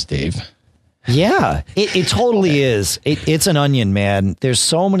surprises, Dave. Yeah, it totally is. It's an onion, man. There's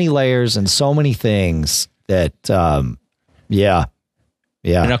so many layers and so many things that, yeah.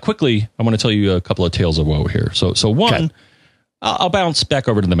 And now, quickly, I want to tell you a couple of tales of woe here. So one, okay. I'll bounce back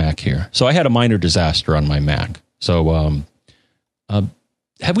over to the Mac here. So I had a minor disaster on my Mac. So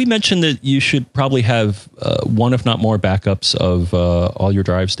have we mentioned that you should probably have one, if not more, backups of all your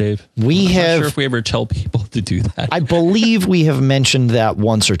drives, Dave? I'm not sure if we ever tell people to do that. I believe we have mentioned that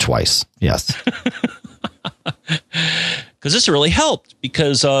once or twice. Yes. Because this really helped.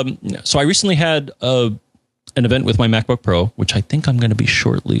 Because so I recently had an event with my MacBook Pro, which I think I'm going to be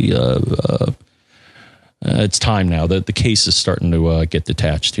shortly. It's time now. The case is starting to get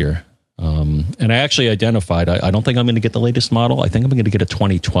detached here. And I actually identified, I don't think I'm going to get the latest model. I think I'm going to get a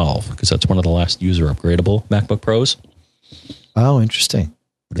 2012 because that's one of the last user upgradable MacBook Pros. Oh, interesting.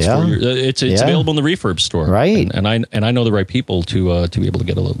 But it's Yeah. available in the refurb store, Right? And I know the right people to be able to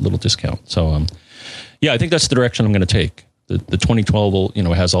get a little discount. So yeah, I think that's the direction I'm going to take. The 2012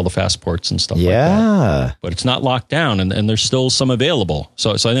 will, has all the fast ports and stuff like that. But it's not locked down, and there's still some available.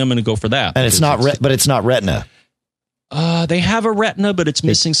 So I think I'm going to go for that. And it's not Retina. They have a Retina, but it's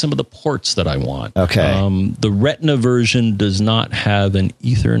missing some of the ports that I want. Okay. The Retina version does not have an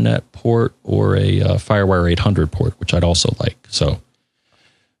Ethernet port or a FireWire 800 port, which I'd also like. So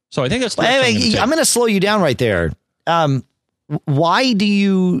I think that's. I'm going to slow you down right there. Why do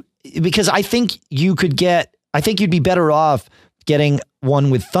you? Because I think you'd be better off getting one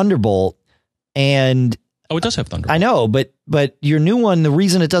with Thunderbolt. And it does have Thunderbolt. I know, but your new one, the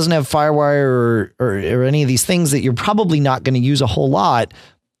reason it doesn't have FireWire or any of these things that you're probably not going to use a whole lot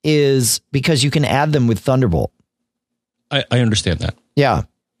is because you can add them with Thunderbolt. I understand that. Yeah.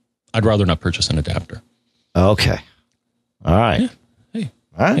 I'd rather not purchase an adapter. Okay. All right. Yeah. Hey.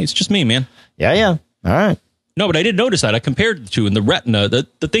 All right. Hey, it's just me, man. Yeah. All right. No, but I did notice that. I compared the two, and the Retina, the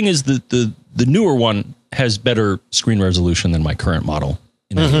thing is the newer one has better screen resolution than my current model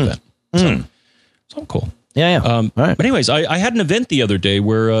in any event. So I'm cool. Yeah. All right. But anyways, I had an event the other day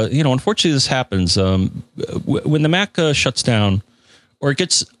where, unfortunately this happens. When the Mac shuts down or it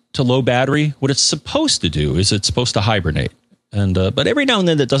gets to low battery, what it's supposed to do is it's supposed to hibernate. And but every now and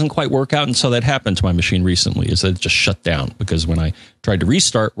then that doesn't quite work out. And so that happened to my machine recently, is that it just shut down because when I tried to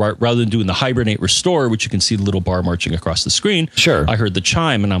restart, rather than doing the hibernate restore, which you can see the little bar marching across the screen, sure, I heard the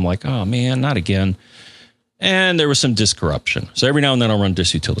chime and I'm like, oh man, not again. And there was some disk corruption. So every now and then I'll run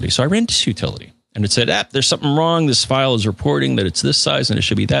disutility. So I ran disutility and it said, there's something wrong. This file is reporting that it's this size and it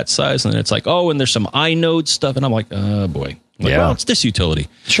should be that size. And then it's like, and there's some inode stuff. And I'm like, oh boy. Well, it's disutility.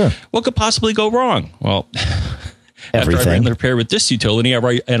 Sure. What could possibly go wrong? Well, everything. After I ran the repair with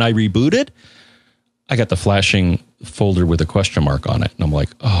disutility and I rebooted, I got the flashing folder with a question mark on it. And I'm like,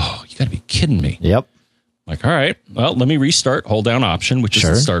 oh, you got to be kidding me. Yep. I'm like, all right, well, let me restart, hold down option, which is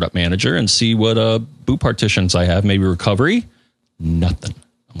the startup manager, and see what boot partitions I have, maybe recovery. Nothing.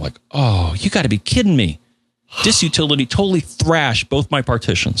 I'm like, oh, you got to be kidding me. Disutility totally thrashed both my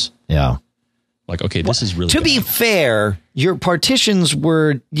partitions. Yeah. Like, okay, this is really to bad. be fair, your partitions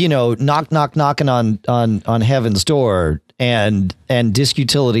were, knocking on heaven's door, and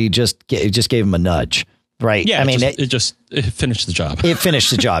disutility just gave him a nudge, right? Yeah, I mean, it finished the job. It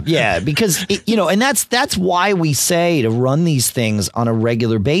finished the job, yeah, because and that's why we say to run these things on a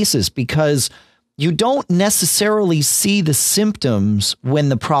regular basis, because you don't necessarily see the symptoms when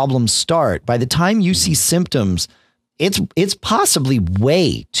the problems start. By the time you see symptoms, it's possibly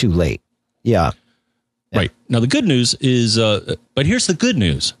way too late. Yeah. Right. Now, the good news is, but here's the good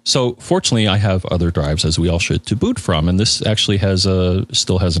news. So fortunately, I have other drives, as we all should, to boot from. And this actually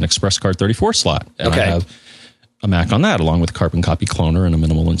still has an Express Card 34 slot. And I have a Mac on that, along with a Carbon Copy Cloner and a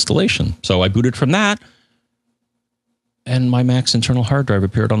minimal installation. So I booted from that. And my Mac's internal hard drive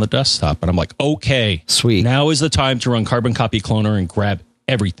appeared on the desktop. And I'm like, okay, sweet. Now is the time to run Carbon Copy Cloner and grab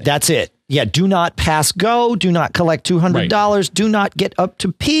everything. That's it. Yeah, do not pass go. Do not collect $200. Right. Do not get up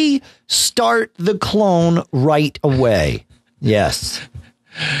to P. Start the clone right away. Yes.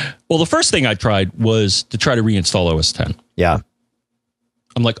 Well, the first thing I tried was to try to reinstall OS X. Yeah.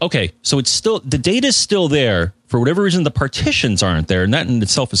 I'm like, okay, so it's still, the data's still there. For whatever reason, the partitions aren't there. And that in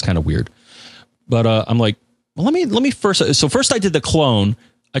itself is kind of weird. But I'm like, well, let me first. So first I did the clone.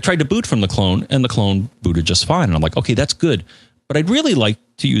 I tried to boot from the clone, and the clone booted just fine. And I'm like, okay, that's good. But I'd really like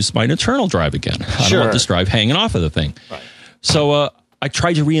to use my internal drive again. I don't want this drive hanging off of the thing. Right. So I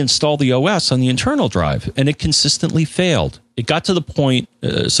tried to reinstall the OS on the internal drive, and it consistently failed. It got to the point,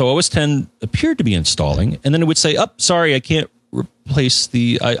 so OS X appeared to be installing, and then it would say, sorry, I can't replace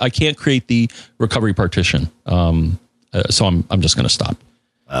I can't create the recovery partition. So I'm just going to stop.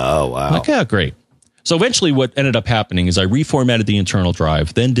 Oh, wow. I'm like, yeah, great. So eventually what ended up happening is I reformatted the internal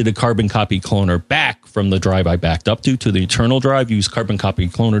drive, then did a Carbon Copy Cloner back from the drive I backed up to the internal drive, used Carbon Copy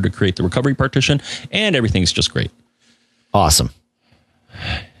Cloner to create the recovery partition, and everything's just great. Awesome.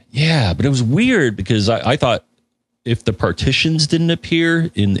 Yeah, but it was weird because I thought if the partitions didn't appear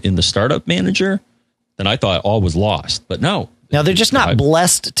in the startup manager, then I thought all was lost. But no. Now, they're just not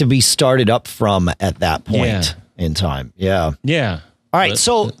blessed to be started up from at that point in time. Yeah. Yeah. All right,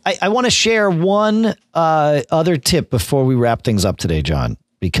 so I want to share one other tip before we wrap things up today, John,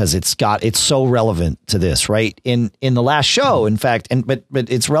 because it's so relevant to this, right? In the last show, in fact, but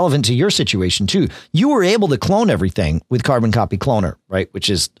it's relevant to your situation too. You were able to clone everything with Carbon Copy Cloner, right? Which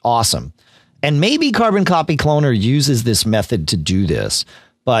is awesome. And maybe Carbon Copy Cloner uses this method to do this,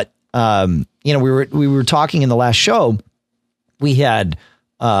 but we were talking in the last show. We had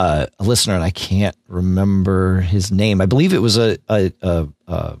a listener, and I can't remember his name. I believe it was one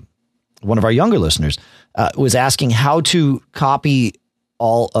of our younger listeners, was asking how to copy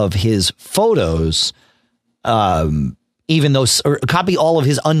all of his photos, even though, or copy all of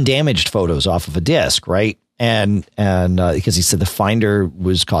his undamaged photos off of a disk, right? And because he said the Finder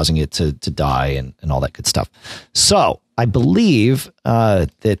was causing it to die and all that good stuff. So I believe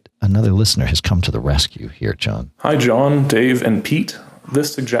that another listener has come to the rescue here, John. Hi, John, Dave, and Pete.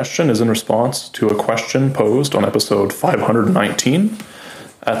 This suggestion is in response to a question posed on episode 519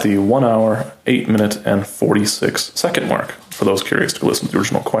 at the 1 hour, 8 minute, and 46 second mark, for those curious to listen to the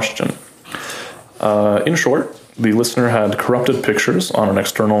original question. In short, the listener had corrupted pictures on an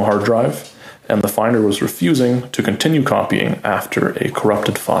external hard drive, and the Finder was refusing to continue copying after a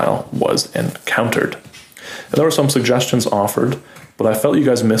corrupted file was encountered. And there were some suggestions offered, but I felt you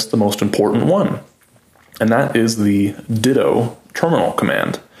guys missed the most important one, and that is the ditto terminal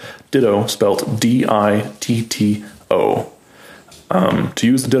command. Ditto spelled D-I-T-T-O. To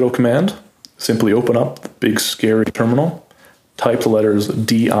use the ditto command, simply open up the big scary terminal, type the letters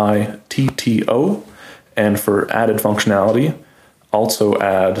D-I-T-T-O, and for added functionality, also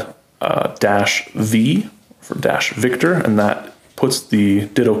add -V for -Victor, and that puts the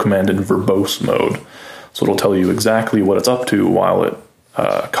ditto command in verbose mode. So it'll tell you exactly what it's up to while it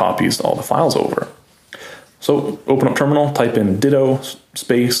copies all the files over. So open up terminal, type in ditto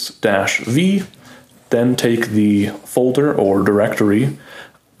space -V, then take the folder or directory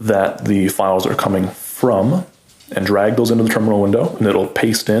that the files are coming from and drag those into the terminal window, and it'll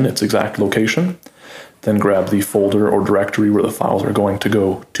paste in its exact location. Then grab the folder or directory where the files are going to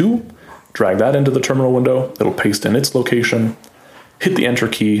go to, drag that into the terminal window, it'll paste in its location, hit the enter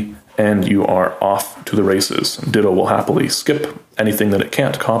key, and you are off to the races. Ditto will happily skip anything that it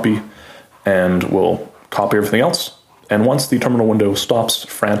can't copy and will copy everything else. And once the terminal window stops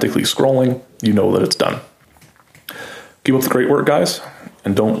frantically scrolling, you know that it's done. Keep up the great work, guys,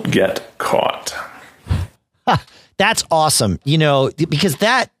 and don't get caught. That's awesome. You know, because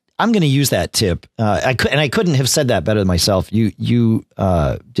that, I'm going to use that tip. I couldn't have said that better myself. You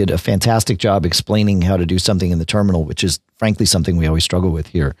did a fantastic job explaining how to do something in the terminal, which is frankly something we always struggle with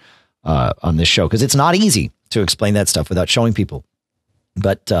here on this show, because it's not easy to explain that stuff without showing people.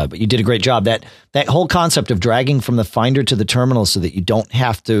 But you did a great job. That whole concept of dragging from the Finder to the terminal so that you don't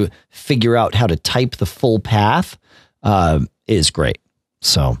have to figure out how to type the full path is great.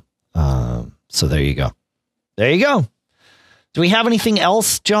 So there you go. There you go. Do we have anything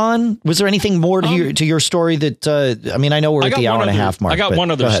else, John? Was there anything more to your story that, I mean, I know we're at the hour and a half mark. I got one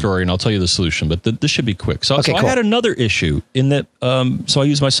other story, and I'll tell you the solution, but this should be quick. So I had another issue in that, so I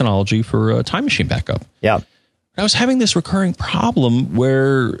use my Synology for Time Machine backup. Yeah. I was having this recurring problem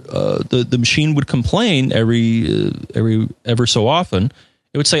where the machine would complain ever so often.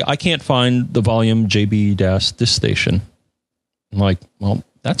 It would say, I can't find the volume JB-this station. I'm like, well,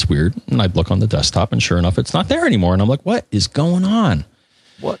 that's weird. And I'd look on the desktop, and sure enough, it's not there anymore. And I'm like, what is going on?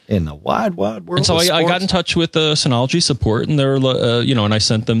 What in the wide world? And so I got in touch with Synology support, and they're, and I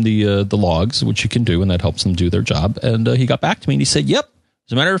sent them the logs, which you can do, and that helps them do their job. And he got back to me, and he said, yep.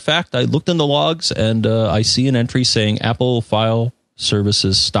 As a matter of fact, I looked in the logs, and I see an entry saying Apple file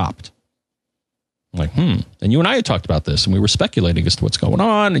services stopped. I'm like, And you and I had talked about this, and we were speculating as to what's going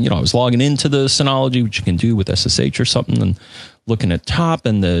on. And, I was logging into the Synology, which you can do with SSH or something, and looking at top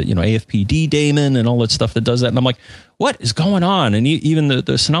and the, AFPD daemon and all that stuff that does that. And I'm like, what is going on? And even the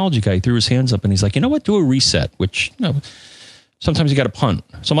Synology guy threw his hands up, and he's like, you know what? Do a reset, which, sometimes you got to punt.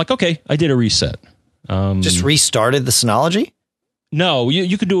 So I'm like, okay, I did a reset. Just restarted the Synology? No,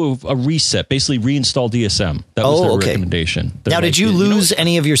 you could do a reset, basically reinstall DSM. That was their recommendation. Now, did you lose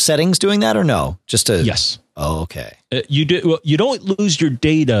any of your settings doing that or no? Yes. Oh, okay. You do. Well, you don't lose your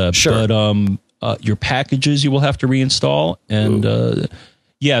data, sure. But your packages you will have to reinstall. And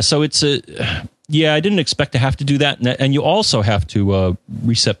so it's I didn't expect to have to do that. And you also have to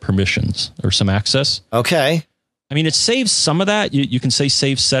reset permissions or some access. Okay. I mean, it saves some of that. You can say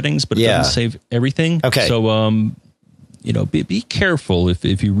save settings, but it doesn't save everything. Okay. So, be careful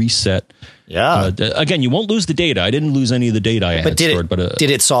if you reset. Yeah. Again, you won't lose the data. I didn't lose any of the data I had stored. But did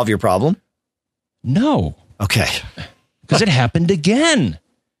it solve your problem? No. Okay. Because it happened again.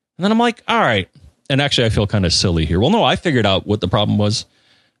 And then I'm like, all right. And actually, I feel kind of silly here. Well, no, I figured out what the problem was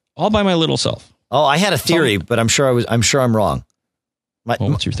all by my little self. Oh, I had a theory, but I'm sure I'm wrong.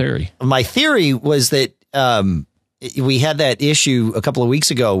 What's your theory? My theory was that we had that issue a couple of weeks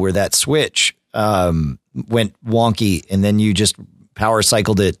ago where that switch went wonky, and then you just power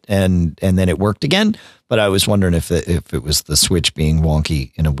cycled it and then it worked again. But I was wondering if it was the switch being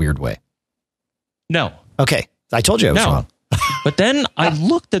wonky in a weird way. No. Okay. I told you I was wrong. But then I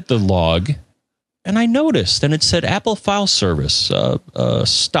looked at the log and I noticed, and it said Apple file service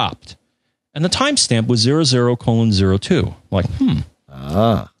stopped. And the timestamp was 00:02. Like,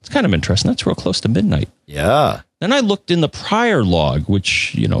 it's kind of interesting. That's real close to midnight. Yeah. Then I looked in the prior log,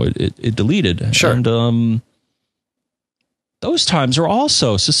 which, it deleted. Sure. And those times are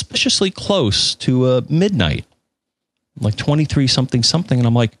also suspiciously close to midnight, like 23 something. And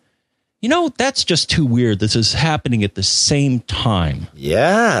I'm like, that's just too weird. This is happening at the same time.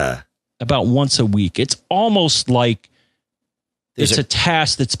 Yeah. About once a week. It's almost like it's a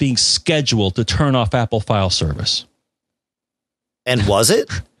task that's being scheduled to turn off Apple file service. And was it?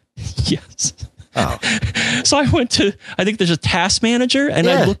 Yes. Oh. So I went to, I think there's a task manager, and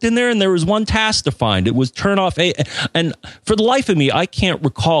I looked in there and there was one task to find. It was turn off and for the life of me, I can't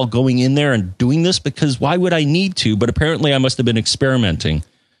recall going in there and doing this, because why would I need to? But apparently I must have been experimenting.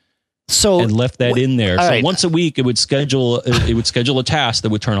 And left that in there. So right. Once a week, it would schedule a task that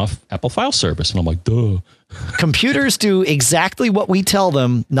would turn off Apple file service. And I'm like, duh. Computers do exactly what we tell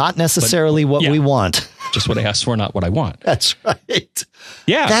them, not necessarily what we want. Just what I asked for, not what I want. That's right.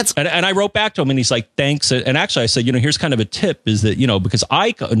 Yeah. And I wrote back to him and he's like, thanks. And actually I said, here's kind of a tip is that, because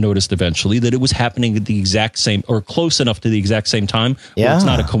I noticed eventually that it was happening at the exact same or close enough to the exact same time. Yeah. It's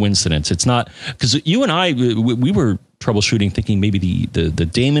not a coincidence. It's not, because you and I, we were troubleshooting thinking maybe the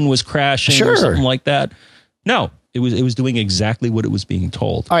daemon was crashing or something like that. No, it was doing exactly what it was being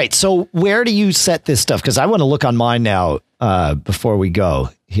told. All right. So where do you set this stuff? Because I want to look on mine now before we go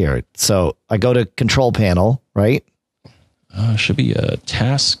here. So I go to control panel, right? Should be a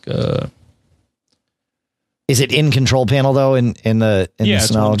task. Is it in control panel though? In the it's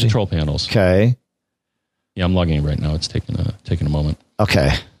Synology? one of the control panels. Okay. Yeah, I'm logging in right now. It's taking a moment.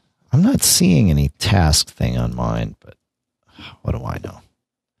 Okay. I'm not seeing any task thing on mine, but what do I know?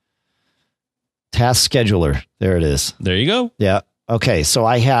 Task scheduler. There it is. There you go. Yeah. Okay. So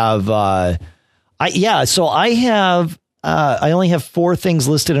I have, I only have 4 things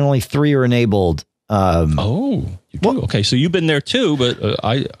listed and only 3 are enabled. You do? Okay. So you've been there too, but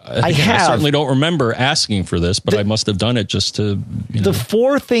I certainly don't remember asking for this, but I must have done it just to, The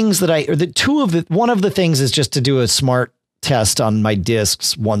 4 things that one of the things is just to do a smart test on my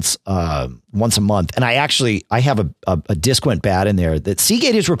discs once a month. And I have a disc went bad in there that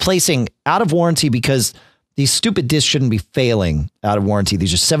Seagate is replacing out of warranty because these stupid discs shouldn't be failing out of warranty.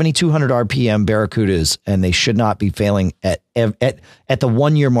 These are 7,200 RPM Barracudas, and they should not be failing at the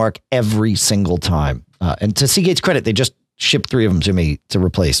 1 year mark every single time. And to Seagate's credit, they just shipped 3 of them to me to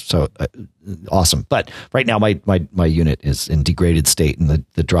replace. So awesome. But right now my unit is in degraded state and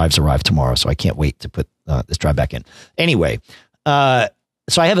the drives arrive tomorrow. So I can't wait to put this drive back in. Anyway, so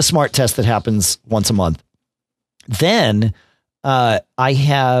I have a smart test that happens once a month. Then I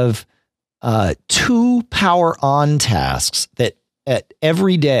have 2 power on tasks that at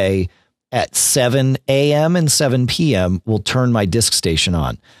every day at 7 a.m. and 7 p.m. will turn my disk station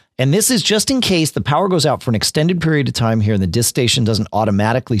on. And this is just in case the power goes out for an extended period of time here and the disk station doesn't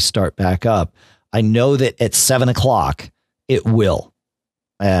automatically start back up. I know that at 7 o'clock it will.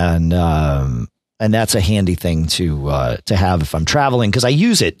 And that's a handy thing to have if I'm traveling, because I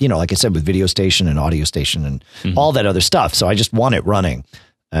use it, like I said, with Video Station and Audio Station and all that other stuff. So I just want it running.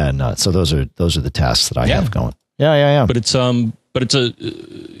 And so those are the tasks that I have going. Yeah. But it's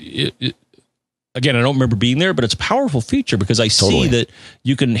again, I don't remember being there, but it's a powerful feature because I see that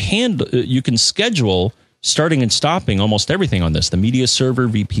you can schedule starting and stopping almost everything on this. The media server,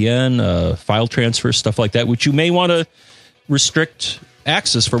 VPN, file transfer, stuff like that, which you may want to restrict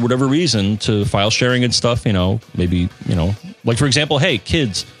access for whatever reason to file sharing and stuff, maybe, like for example, hey,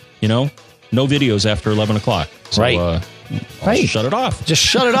 kids, no videos after 11 o'clock. So, right. Shut it off. Just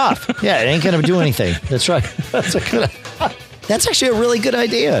shut it off. Yeah, it ain't going to do anything. That's right. That's actually a really good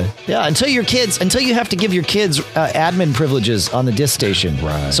idea. Yeah, until you have to give your kids admin privileges on the disk station.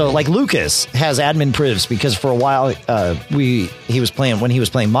 Right. So like Lucas has admin privs because for a while when he was playing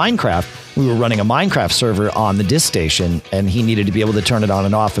Minecraft, we were running a Minecraft server on the disk station, and he needed to be able to turn it on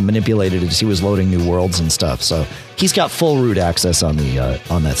and off and manipulate it as he was loading new worlds and stuff. So he's got full root access on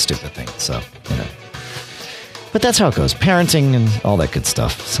that stupid thing. So but that's how it goes. Parenting and all that good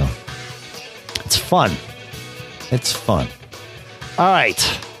stuff. So it's fun. It's fun. All right.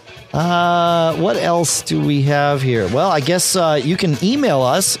 What else do we have here? Well, I guess you can email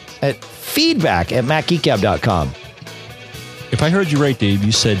us at feedback@macgeekgab.com. If I heard you right, Dave,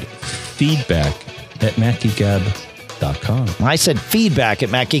 you said feedback@macgeekgab.com. I said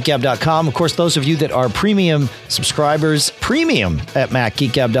feedback@macgeekgab.com. Of course, those of you that are premium subscribers, premium at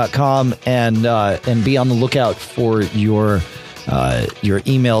macgeekgab.com, and be on the lookout for your your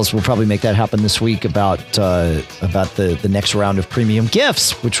emails. We'll probably make that happen this week about the next round of premium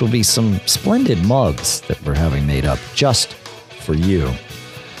gifts, which will be some splendid mugs that we're having made up just for you.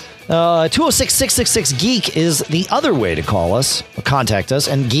 206-666-GEEK is the other way to call us or contact us.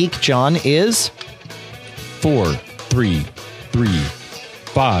 And Geek, John, is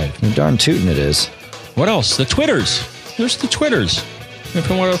 4335. You're darn tootin' it is. What else? The Twitters. There's the Twitters. If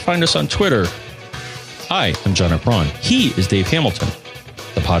you want to find us on Twitter, I am John Braun. He is Dave Hamilton.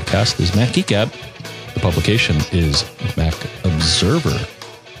 The podcast is Mac Geek Gab. The publication is Mac Observer.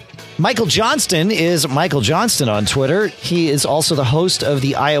 Michael Johnston is Michael Johnston on Twitter. He is also the host of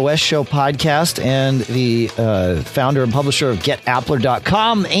the iOS Show podcast and the founder and publisher of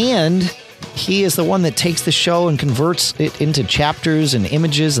GetAppler.com. And he is the one that takes the show and converts it into chapters and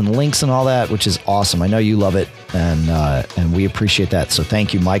images and links and all that, which is awesome. I know you love it, and we appreciate that. So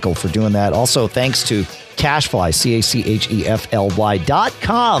thank you, Michael, for doing that. Also, thanks to Cashfly,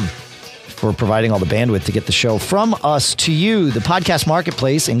 CACHEFLY.com, for providing all the bandwidth to get the show from us to you. The podcast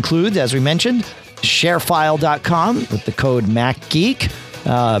marketplace includes, as we mentioned, sharefile.com with the code MacGeek,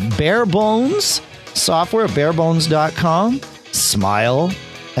 Barebones software at barebones.com, Smile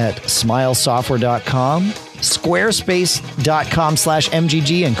at smilesoftware.com,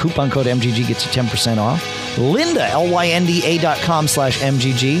 squarespace.com/MGG, and coupon code MGG gets you 10% off. Lynda,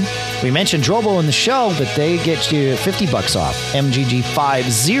 LYNDA.com/MGG. We mentioned Drobo in the show, but they get you $50 off.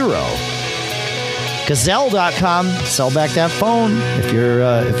 MGG50. Gazelle.com. Sell back that phone if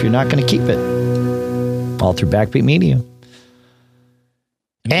you're not going to keep it. All through Backbeat Media.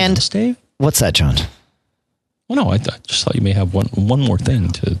 And Dave, what's that, John? Well, no, I just thought you may have one more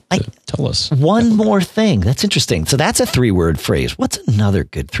thing to tell us. One more thing. That's interesting. So that's a 3-word phrase. What's another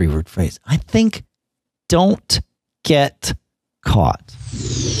good 3-word phrase? I think don't get caught.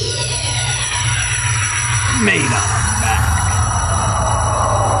 Made up.